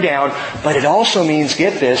tear down. But it also means,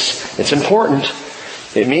 get this, it's important,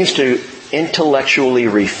 it means to intellectually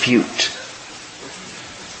refute.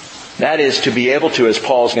 That is to be able to, as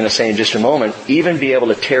Paul's going to say in just a moment, even be able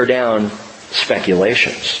to tear down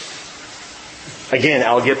speculations. Again,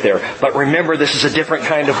 I'll get there. But remember, this is a different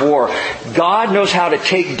kind of war. God knows how to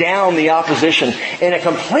take down the opposition in a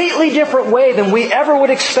completely different way than we ever would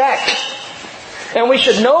expect. And we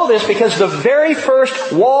should know this because the very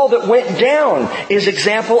first wall that went down is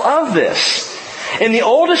example of this. In the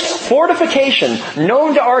oldest fortification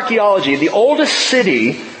known to archaeology, the oldest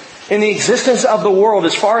city in the existence of the world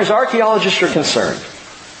as far as archaeologists are concerned,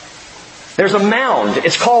 there's a mound.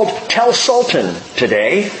 It's called Tel Sultan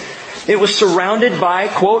today. It was surrounded by,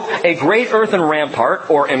 quote, a great earthen rampart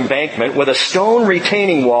or embankment with a stone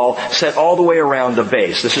retaining wall set all the way around the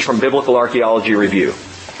base. This is from Biblical Archaeology Review.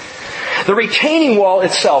 The retaining wall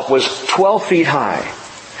itself was 12 feet high.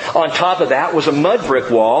 On top of that was a mud brick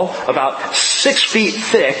wall about 6 feet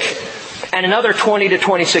thick and another 20 to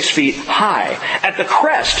 26 feet high. At the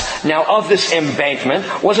crest now of this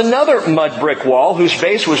embankment was another mud brick wall whose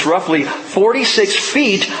base was roughly 46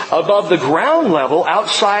 feet above the ground level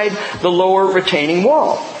outside the lower retaining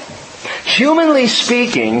wall. Humanly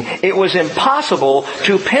speaking, it was impossible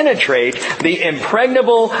to penetrate the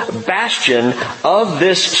impregnable bastion of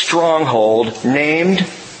this stronghold named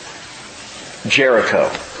Jericho.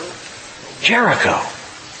 Jericho.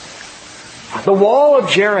 The wall of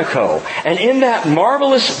Jericho. And in that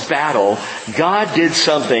marvelous battle, God did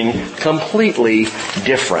something completely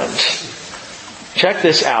different. Check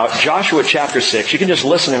this out. Joshua chapter 6. You can just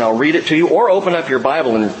listen and I'll read it to you, or open up your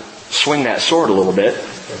Bible and swing that sword a little bit.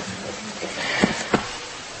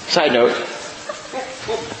 Side note.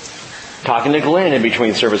 Talking to Glenn in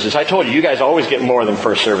between services. I told you, you guys always get more than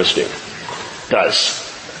first service does.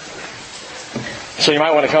 So you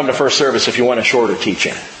might want to come to first service if you want a shorter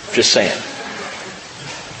teaching. Just saying.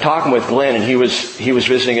 Talking with Glenn, and he was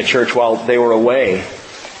visiting a church while they were away,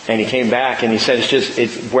 and he came back and he said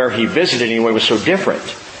it's where he visited anyway was so different.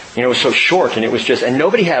 You know, it was so short, and it was just, and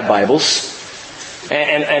nobody had Bibles,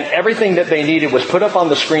 and everything that they needed was put up on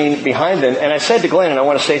the screen behind them. And I said to Glenn, and I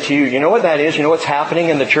want to say to you, you know what that is? You know what's happening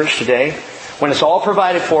in the church today? When it's all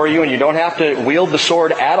provided for you and you don't have to wield the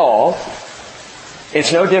sword at all,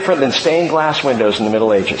 it's no different than stained glass windows in the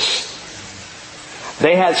Middle Ages.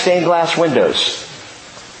 They had stained glass windows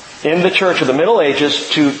in the church of the Middle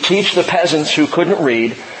Ages to teach the peasants who couldn't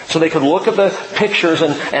read so they could look at the pictures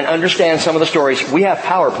and understand some of the stories. We have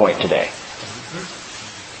PowerPoint today.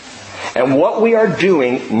 And what we are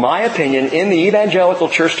doing, my opinion, in the evangelical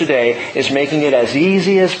church today is making it as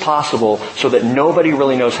easy as possible so that nobody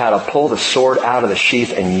really knows how to pull the sword out of the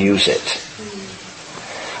sheath and use it.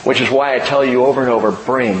 Which is why I tell you over and over,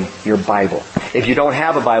 bring your Bible. If you don't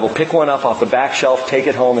have a Bible, pick one up off the back shelf, take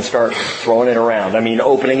it home and start throwing it around. I mean,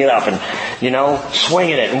 opening it up and,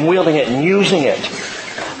 swinging it and wielding it and using it.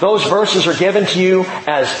 Those verses are given to you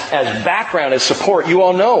as background, as support. You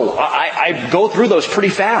all know, I go through those pretty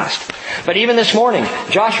fast. But even this morning,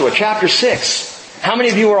 Joshua chapter 6, how many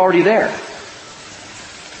of you are already there?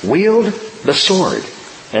 Wield the sword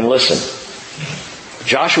and listen.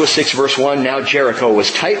 Joshua 6 verse 1, now Jericho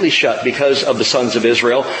was tightly shut because of the sons of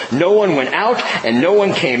Israel. No one went out and no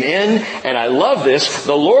one came in. And I love this.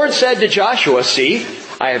 The Lord said to Joshua, see,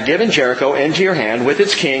 I have given Jericho into your hand with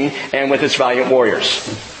its king and with its valiant warriors.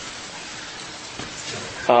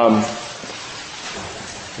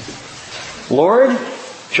 Lord,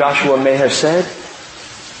 Joshua may have said,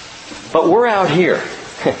 but we're out here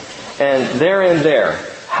and they're in there.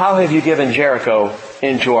 How have you given Jericho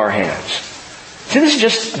into our hands? See,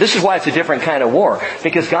 this is why it's a different kind of war.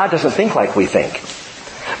 Because God doesn't think like we think.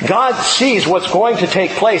 God sees what's going to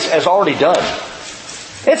take place as already done.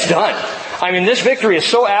 It's done. I mean, this victory is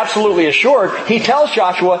so absolutely assured, he tells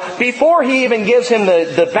Joshua, before he even gives him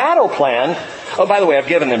the battle plan, oh, by the way, I've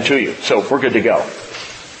given them to you, so we're good to go.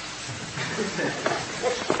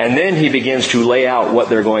 And then he begins to lay out what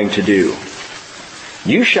they're going to do.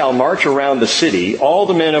 You shall march around the city, all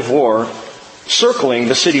the men of war, circling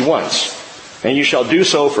the city once. And you shall do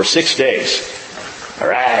so for 6 days. All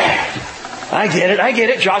right. I get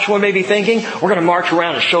it. Joshua may be thinking, we're going to march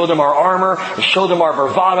around and show them our armor, and show them our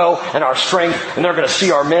bravado and our strength, and they're going to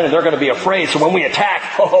see our men and they're going to be afraid. So when we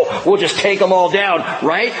attack, we'll just take them all down.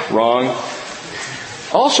 Right? Wrong.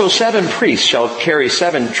 Also 7 priests shall carry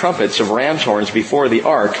 7 trumpets of ram's horns before the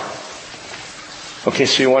ark. Okay,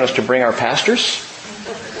 so you want us to bring our pastors?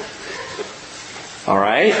 All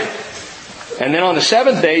right. And then on the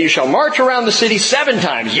 7th day you shall march around the city 7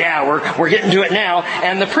 times. Yeah, we're getting to it now.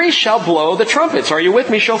 And the priest shall blow the trumpets. Are you with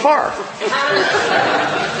me, shofar?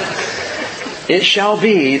 It shall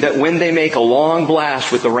be that when they make a long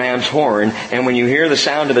blast with the ram's horn, and when you hear the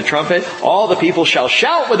sound of the trumpet, all the people shall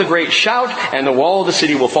shout with a great shout, and the wall of the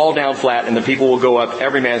city will fall down flat, and the people will go up,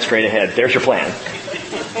 every man straight ahead. There's your plan.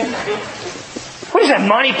 What is that,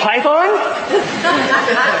 Monty Python?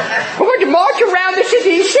 We're going to march around the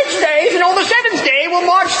city 6 days, and on the 7th day we'll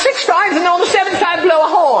march 6 times, and on the 7th time blow a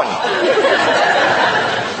horn.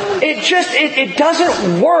 It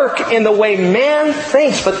doesn't work in the way man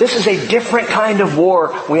thinks, but this is a different kind of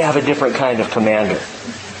war. We have a different kind of commander.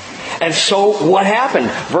 And so what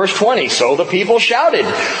happened? Verse 20, so the people shouted.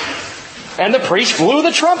 And the priest blew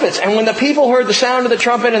the trumpets. And when the people heard the sound of the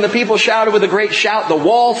trumpet and the people shouted with a great shout, the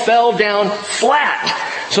wall fell down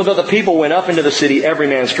flat, so that the people went up into the city, every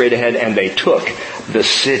man straight ahead, and they took the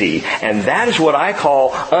city. And that is what I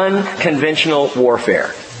call unconventional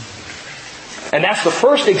warfare. And that's the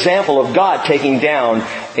first example of God taking down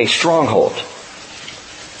a stronghold.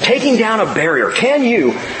 Taking down a barrier. Can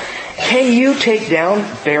you take down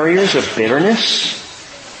barriers of bitterness?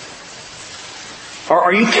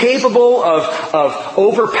 Are you capable of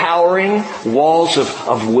overpowering walls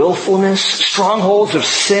of willfulness, strongholds of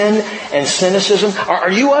sin and cynicism? Are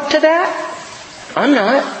you up to that? I'm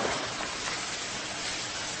not.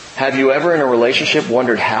 Have you ever in a relationship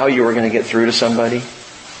wondered how you were going to get through to somebody?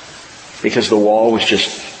 Because the wall was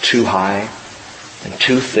just too high and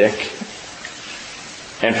too thick.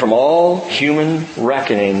 And from all human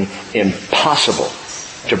reckoning, impossible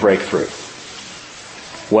to break through.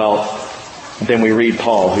 Well, then we read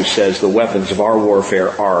Paul, who says the weapons of our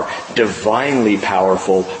warfare are divinely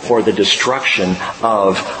powerful for the destruction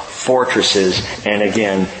of fortresses. And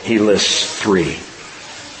again, he lists 3.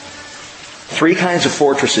 3 kinds of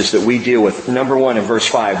fortresses that we deal with. Number 1, in verse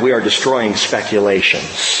 5, we are destroying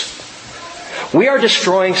speculations. We are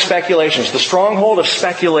destroying speculations. The stronghold of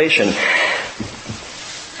speculation.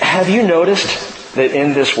 Have you noticed that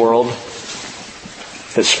in this world,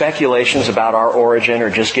 that speculations about our origin are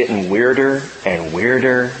just getting weirder and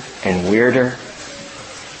weirder and weirder?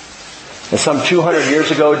 And some 200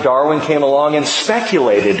 years ago, Darwin came along and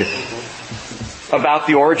speculated about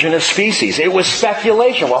the origin of species. It was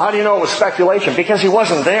speculation. Well, how do you know it was speculation? Because he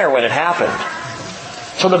wasn't there when it happened.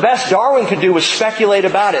 So the best Darwin could do was speculate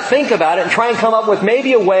about it, think about it, and try and come up with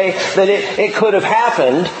maybe a way that it could have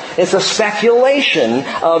happened. It's a speculation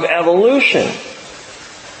of evolution.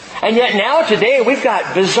 And yet now today we've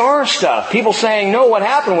got bizarre stuff. People saying, no, what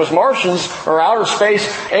happened was Martians or outer space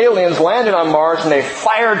aliens landed on Mars and they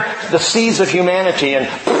fired the seeds of humanity and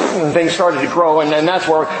things started to grow and that's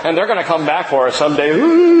where, and they're going to come back for us someday.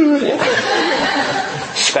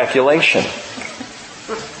 Speculation.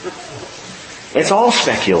 It's all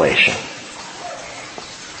speculation.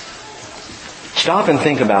 Stop and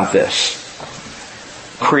think about this.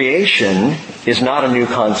 Creation is not a new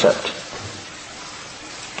concept.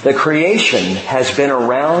 The creation has been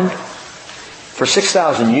around for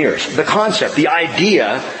 6,000 years. The concept, the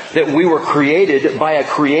idea that we were created by a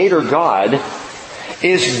creator God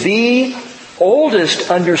is the oldest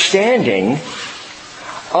understanding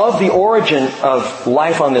of the origin of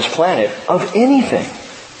life on this planet, of anything.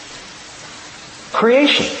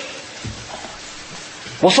 Creation.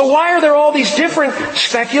 Well, so why are there all these different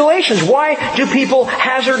speculations? Why do people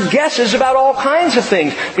hazard guesses about all kinds of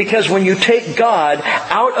things? Because when you take God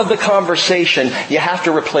out of the conversation, you have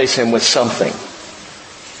to replace Him with something.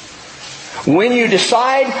 When you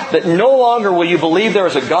decide that no longer will you believe there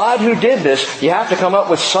is a God who did this, you have to come up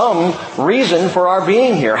with some reason for our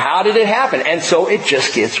being here. How did it happen? And so it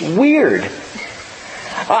just gets weird.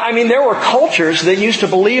 I mean, there were cultures that used to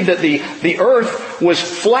believe that the earth was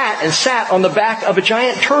flat and sat on the back of a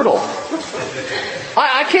giant turtle.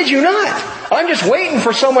 I kid you not. I'm just waiting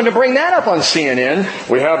for someone to bring that up on CNN.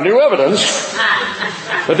 We have new evidence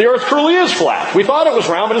that the earth truly is flat. We thought it was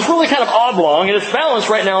round, but it's really kind of oblong, and it's balanced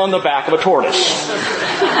right now on the back of a tortoise.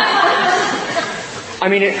 I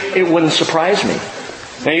mean, it wouldn't surprise me.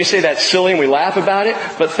 Now you say that's silly and we laugh about it,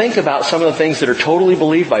 but think about some of the things that are totally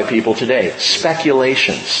believed by people today.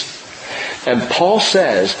 Speculations. And Paul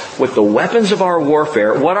says, with the weapons of our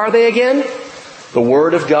warfare, what are they again? The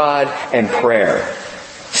Word of God and prayer.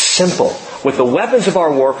 Simple. With the weapons of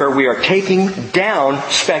our warfare, we are taking down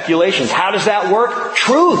speculations. How does that work?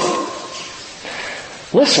 Truth.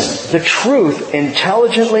 Listen, the truth,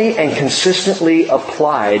 intelligently and consistently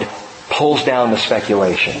applied, pulls down the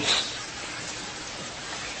speculations.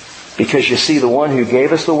 Because you see, the one who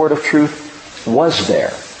gave us the word of truth was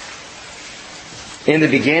there. In the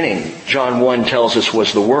beginning, John 1 tells us,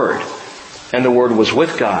 was the Word. And the Word was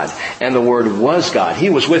with God. And the Word was God. He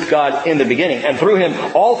was with God in the beginning. And through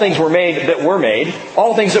Him, all things were made that were made.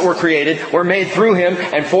 All things that were created were made through Him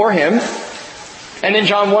and for Him. And then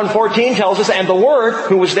John 1:14 tells us, and the Word,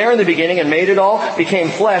 who was there in the beginning and made it all, became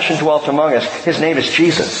flesh and dwelt among us. His name is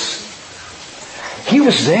Jesus. He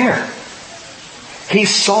was there. He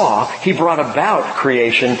saw, He brought about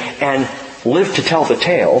creation and lived to tell the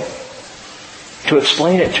tale, to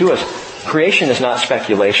explain it to us. Creation is not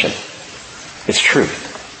speculation. It's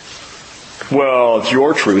truth. Well, it's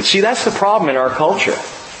your truth. See, that's the problem in our culture.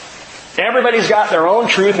 Everybody's got their own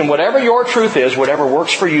truth, and whatever your truth is, whatever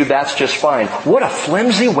works for you, that's just fine. What a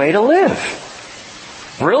flimsy way to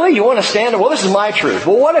live. Really? You want to stand, well, this is my truth.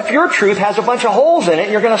 Well, what if your truth has a bunch of holes in it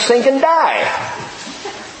and you're going to sink and die?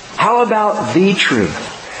 How about the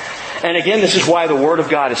truth? And again, this is why the Word of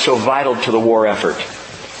God is so vital to the war effort.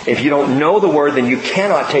 If you don't know the Word, then you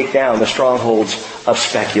cannot take down the strongholds of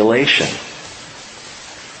speculation.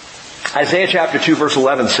 Isaiah chapter 2 verse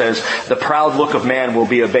 11 says, the proud look of man will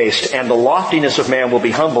be abased, and the loftiness of man will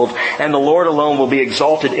be humbled, and the Lord alone will be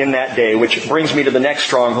exalted in that day, which brings me to the next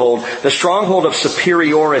stronghold, the stronghold of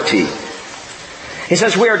superiority. He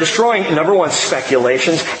says we are destroying, number one,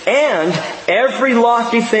 speculations, and every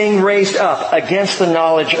lofty thing raised up against the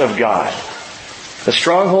knowledge of God. The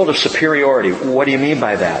stronghold of superiority. What do you mean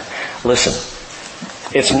by that? Listen,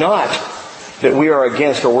 it's not that we are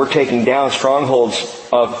against or we're taking down strongholds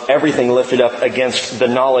of everything lifted up against the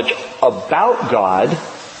knowledge about God,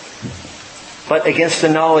 but against the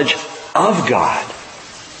knowledge of God.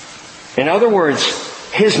 In other words,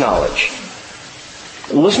 His knowledge.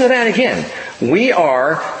 Listen to that again. We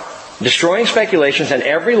are destroying speculations and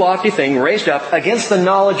every lofty thing raised up against the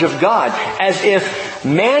knowledge of God, as if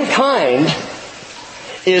mankind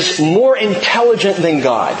is more intelligent than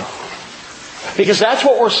God. Because that's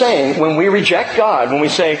what we're saying when we reject God, when we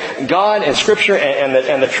say God and Scripture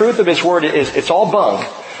and the truth of His Word it's all bunk.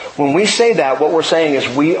 When we say that, what we're saying is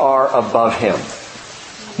we are above Him.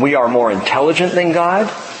 We are more intelligent than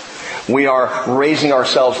God. We are raising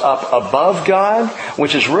ourselves up above God,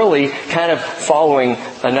 which is really kind of following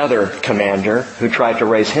another commander who tried to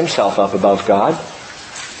raise himself up above God,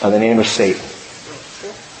 by the name of Satan.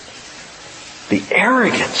 The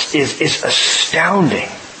arrogance is astounding.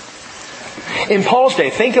 In Paul's day,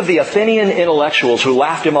 think of the Athenian intellectuals who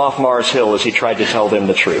laughed him off Mars Hill as he tried to tell them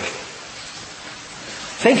the truth.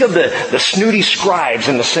 Think of the snooty scribes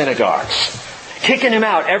in the synagogues, kicking him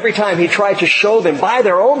out every time he tried to show them by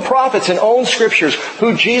their own prophets and own scriptures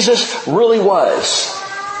who Jesus really was.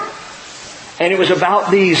 And it was about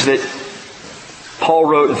these that Paul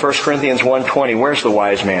wrote in 1 Corinthians 1:20, where's the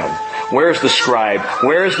wise man? Where's the scribe?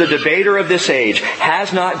 Where's the debater of this age?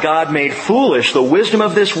 Has not God made foolish the wisdom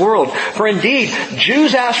of this world? For indeed,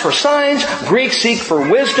 Jews ask for signs, Greeks seek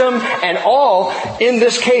for wisdom, and all, in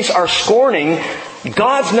this case, are scorning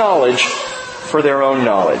God's knowledge for their own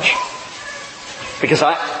knowledge. Because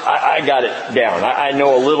I got it down. I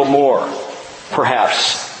know a little more,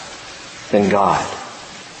 perhaps, than God.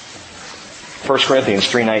 1 Corinthians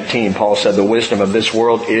 3:19, Paul said, the wisdom of this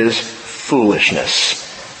world is foolishness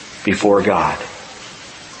before God.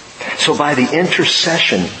 So by the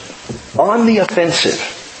intercession on the offensive,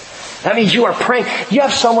 that means you are praying. You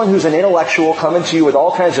have someone who's an intellectual coming to you with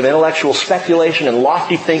all kinds of intellectual speculation and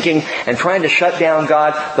lofty thinking and trying to shut down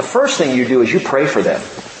God. The first thing you do is you pray for them.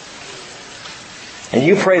 And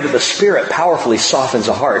you pray that the Spirit powerfully softens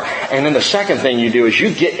a heart. And then the second thing you do is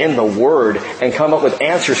you get in the Word and come up with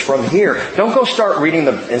answers from here. Don't go start reading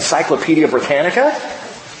the Encyclopedia Britannica.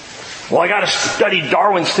 Well, I got to study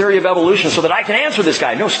Darwin's theory of evolution so that I can answer this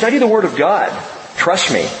guy. No, study the Word of God.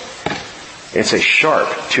 Trust me. It's a sharp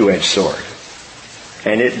two-edged sword.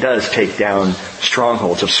 And it does take down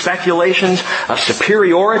strongholds of speculations, of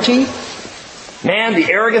superiority. Man,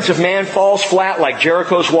 the arrogance of man falls flat like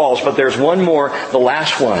Jericho's walls. But there's one more, the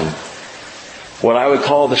last one. What I would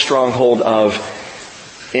call the stronghold of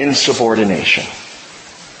insubordination.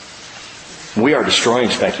 We are destroying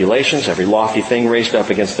speculations, every lofty thing raised up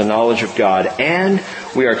against the knowledge of God, and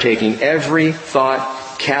we are taking every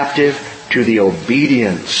thought captive to the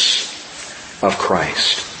obedience of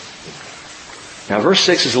Christ. Now, verse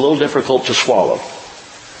 6 is a little difficult to swallow.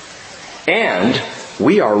 And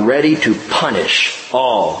we are ready to punish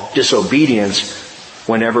all disobedience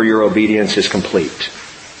whenever your obedience is complete.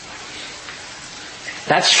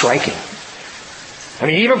 That's striking. I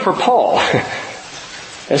mean, even for Paul.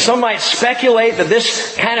 And some might speculate that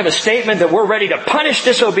this kind of a statement that we're ready to punish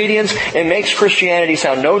disobedience, it makes Christianity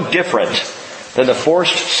sound no different than the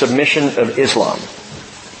forced submission of Islam.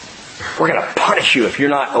 We're going to punish you if you're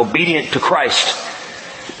not obedient to Christ.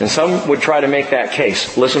 And some would try to make that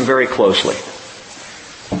case. Listen very closely.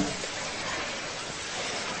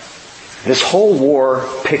 This whole war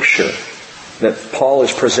picture that Paul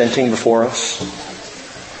is presenting before us,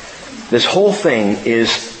 this whole thing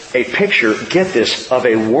is a picture, get this, of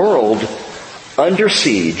a world under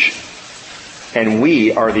siege, and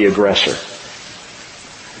we are the aggressor.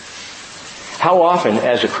 How often,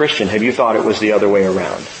 as a Christian, have you thought it was the other way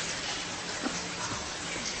around?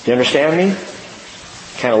 Do you understand me?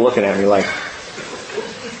 Kind of looking at me like...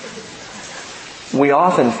 We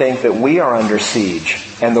often think that we are under siege,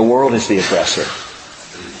 and the world is the aggressor.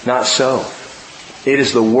 Not so. It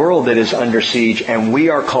is the world that is under siege, and we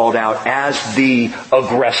are called out as the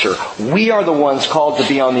aggressor. We are the ones called to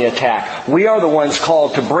be on the attack. We are the ones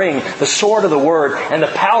called to bring the sword of the Word and the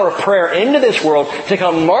power of prayer into this world, to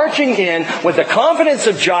come marching in with the confidence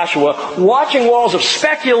of Joshua, watching walls of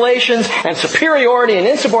speculations and superiority and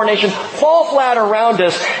insubordination fall flat around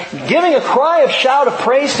us, giving a cry of shout of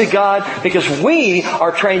praise to God, because we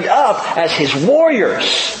are trained up as His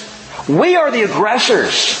warriors. We are the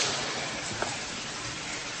aggressors.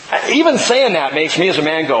 Even saying that makes me as a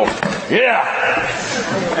man go,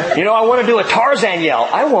 yeah. You know, I want to do a Tarzan yell.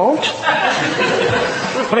 I won't.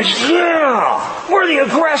 But I just, yeah, we're the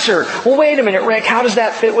aggressor. Well, wait a minute, Rick. How does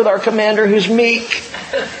that fit with our commander who's meek?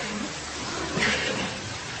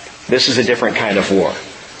 This is a different kind of war.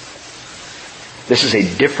 This is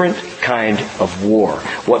a different kind of war.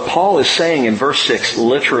 What Paul is saying in verse 6,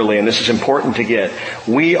 literally, and this is important to get,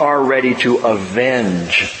 we are ready to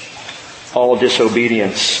avenge all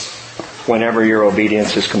disobedience whenever your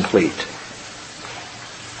obedience is complete.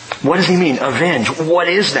 What does he mean? Avenge. What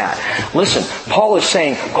is that? Listen, Paul is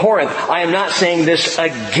saying, Corinth, I am not saying this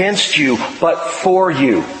against you, but for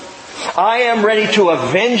you. I am ready to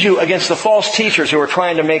avenge you against the false teachers who are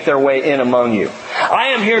trying to make their way in among you.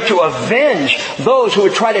 I am here to avenge those who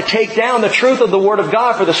would try to take down the truth of the Word of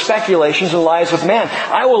God for the speculations and lies of man.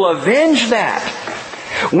 I will avenge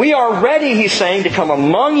that. We are ready, he's saying, to come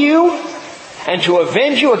among you and to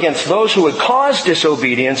avenge you against those who would cause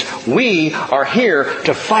disobedience. We are here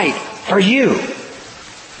to fight for you.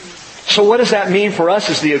 So what does that mean for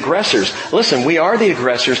us as the aggressors? Listen, we are the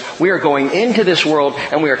aggressors. We are going into this world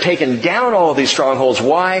and we are taking down all of these strongholds.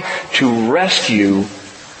 Why? To rescue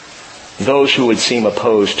those who would seem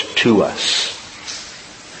opposed to us.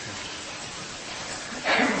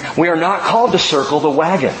 We are not called to circle the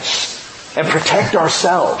wagons and protect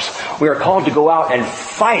ourselves. We are called to go out and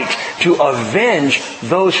fight to avenge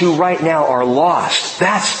those who right now are lost.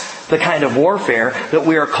 That's the kind of warfare that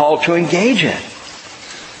we are called to engage in.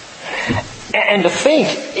 And to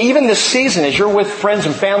think, even this season, as you're with friends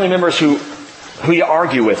and family members who you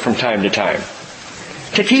argue with from time to time,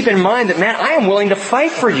 to keep in mind that, man, I am willing to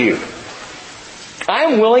fight for you. I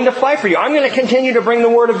am willing to fight for you. I'm going to continue to bring the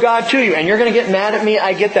Word of God to you. And you're going to get mad at me.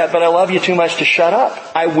 I get that. But I love you too much to shut up.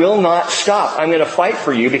 I will not stop. I'm going to fight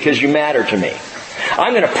for you because you matter to me.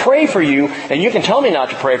 I'm going to pray for you. And you can tell me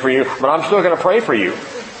not to pray for you, but I'm still going to pray for you.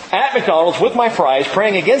 At McDonald's with my fries,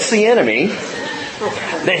 praying against the enemy,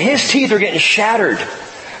 that his teeth are getting shattered.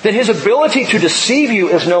 That his ability to deceive you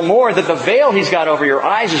is no more. That the veil he's got over your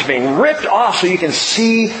eyes is being ripped off so you can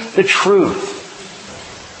see the truth.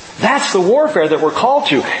 That's the warfare that we're called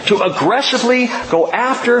to aggressively go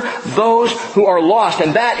after those who are lost.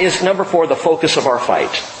 And that is, number 4, the focus of our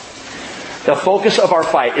fight. The focus of our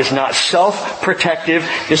fight is not self-protective.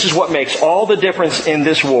 This is what makes all the difference in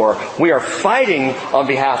this war. We are fighting on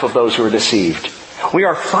behalf of those who are deceived. We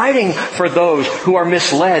are fighting for those who are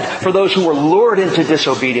misled, for those who were lured into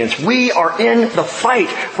disobedience. We are in the fight,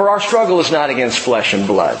 for our struggle is not against flesh and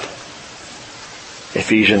blood.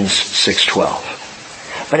 Ephesians 6:12.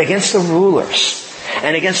 But against the rulers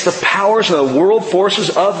and against the powers and the world forces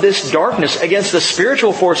of this darkness, against the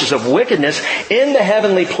spiritual forces of wickedness in the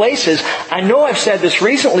heavenly places. I know I've said this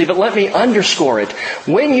recently, but let me underscore it.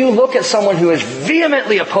 When you look at someone who is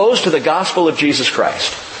vehemently opposed to the gospel of Jesus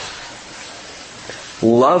Christ,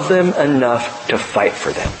 love them enough to fight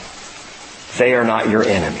for them. They are not your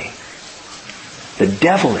enemy. The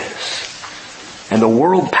devil is. And the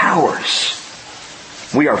world powers.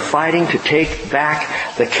 We are fighting to take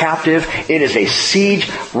back the captive. It is a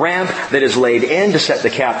siege ramp that is laid in to set the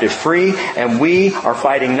captive free. And we are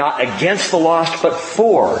fighting not against the lost, but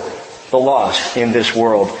for the lost in this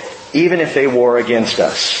world, even if they war against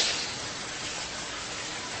us.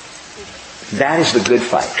 That is the good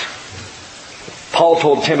fight. Paul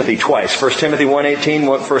told Timothy twice, 1 Timothy 1:18,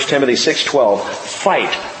 1 Timothy 6:12,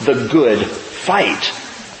 fight the good fight.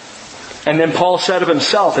 And then Paul said of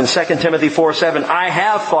himself in 2 Timothy 4:7, I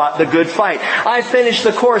have fought the good fight. I've finished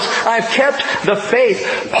the course. I've kept the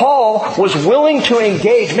faith. Paul was willing to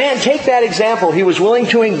engage. Man, take that example. He was willing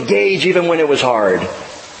to engage even when it was hard.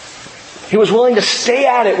 He was willing to stay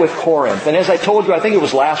at it with Corinth. And as I told you, I think it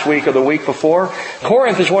was last week or the week before,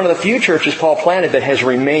 Corinth is one of the few churches Paul planted that has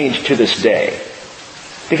remained to this day.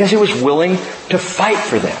 Because he was willing to fight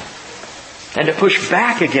for them. And to push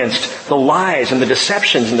back against the lies and the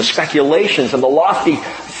deceptions and the speculations and the lofty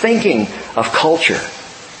thinking of culture.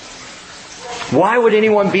 Why would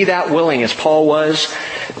anyone be that willing as Paul was?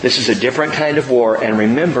 This is a different kind of war. And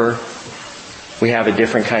remember, we have a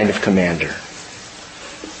different kind of commander.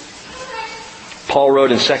 Paul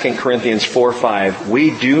wrote in 2 Corinthians 4:5,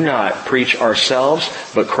 we do not preach ourselves,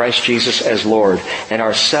 but Christ Jesus as Lord, and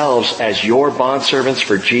ourselves as your bondservants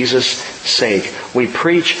for Jesus' sake. We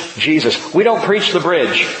preach Jesus. We don't preach the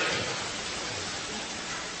bridge.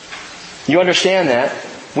 You understand that?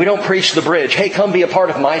 We don't preach the bridge. Hey, come be a part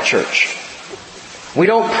of my church. We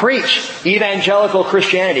don't preach evangelical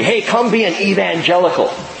Christianity. Hey, come be an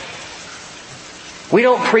evangelical. We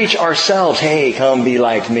don't preach ourselves. Hey, come be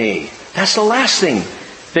like me. That's the last thing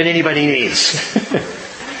that anybody needs.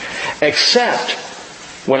 Except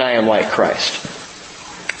when I am like Christ.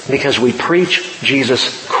 Because we preach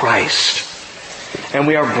Jesus Christ. And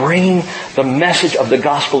we are bringing the message of the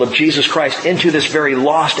gospel of Jesus Christ into this very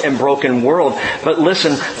lost and broken world. But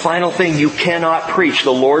listen, final thing, you cannot preach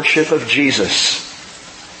the lordship of Jesus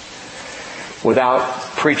without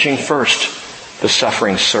preaching first the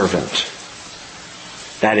suffering servant.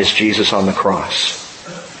 That is Jesus on the cross.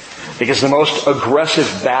 Because the most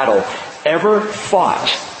aggressive battle ever fought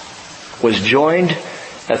was joined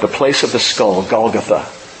at the place of the skull, Golgotha,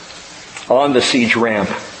 on the siege ramp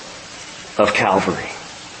of Calvary.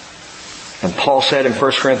 And Paul said in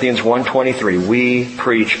 1 Corinthians 1:23, we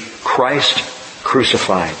preach Christ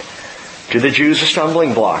crucified. To the Jews a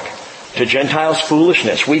stumbling block. To Gentiles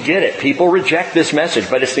foolishness. We get it. People reject this message,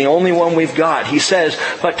 but it's the only one we've got. He says,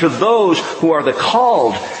 but to those who are the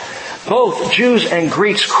called, both Jews and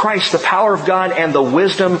Greeks, Christ, the power of God and the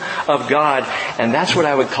wisdom of God. And that's what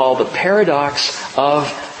I would call the paradox of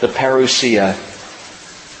the parousia.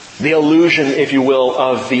 The illusion, if you will,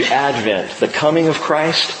 of the Advent, the coming of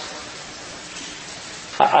Christ.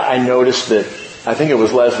 I noticed that, I think it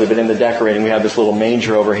was Leslie, but in the decorating we have this little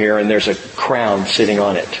manger over here and there's a crown sitting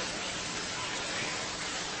on it.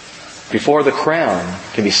 Before the crown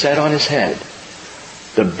can be set on his head,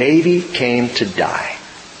 the baby came to die.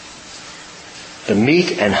 The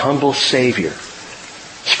meek and humble Savior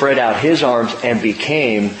spread out His arms and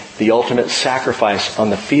became the ultimate sacrifice on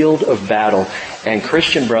the field of battle. And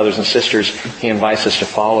Christian brothers and sisters, He invites us to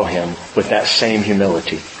follow Him with that same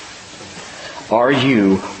humility. Are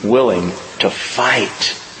you willing to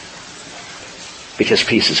fight? Because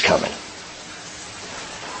peace is coming.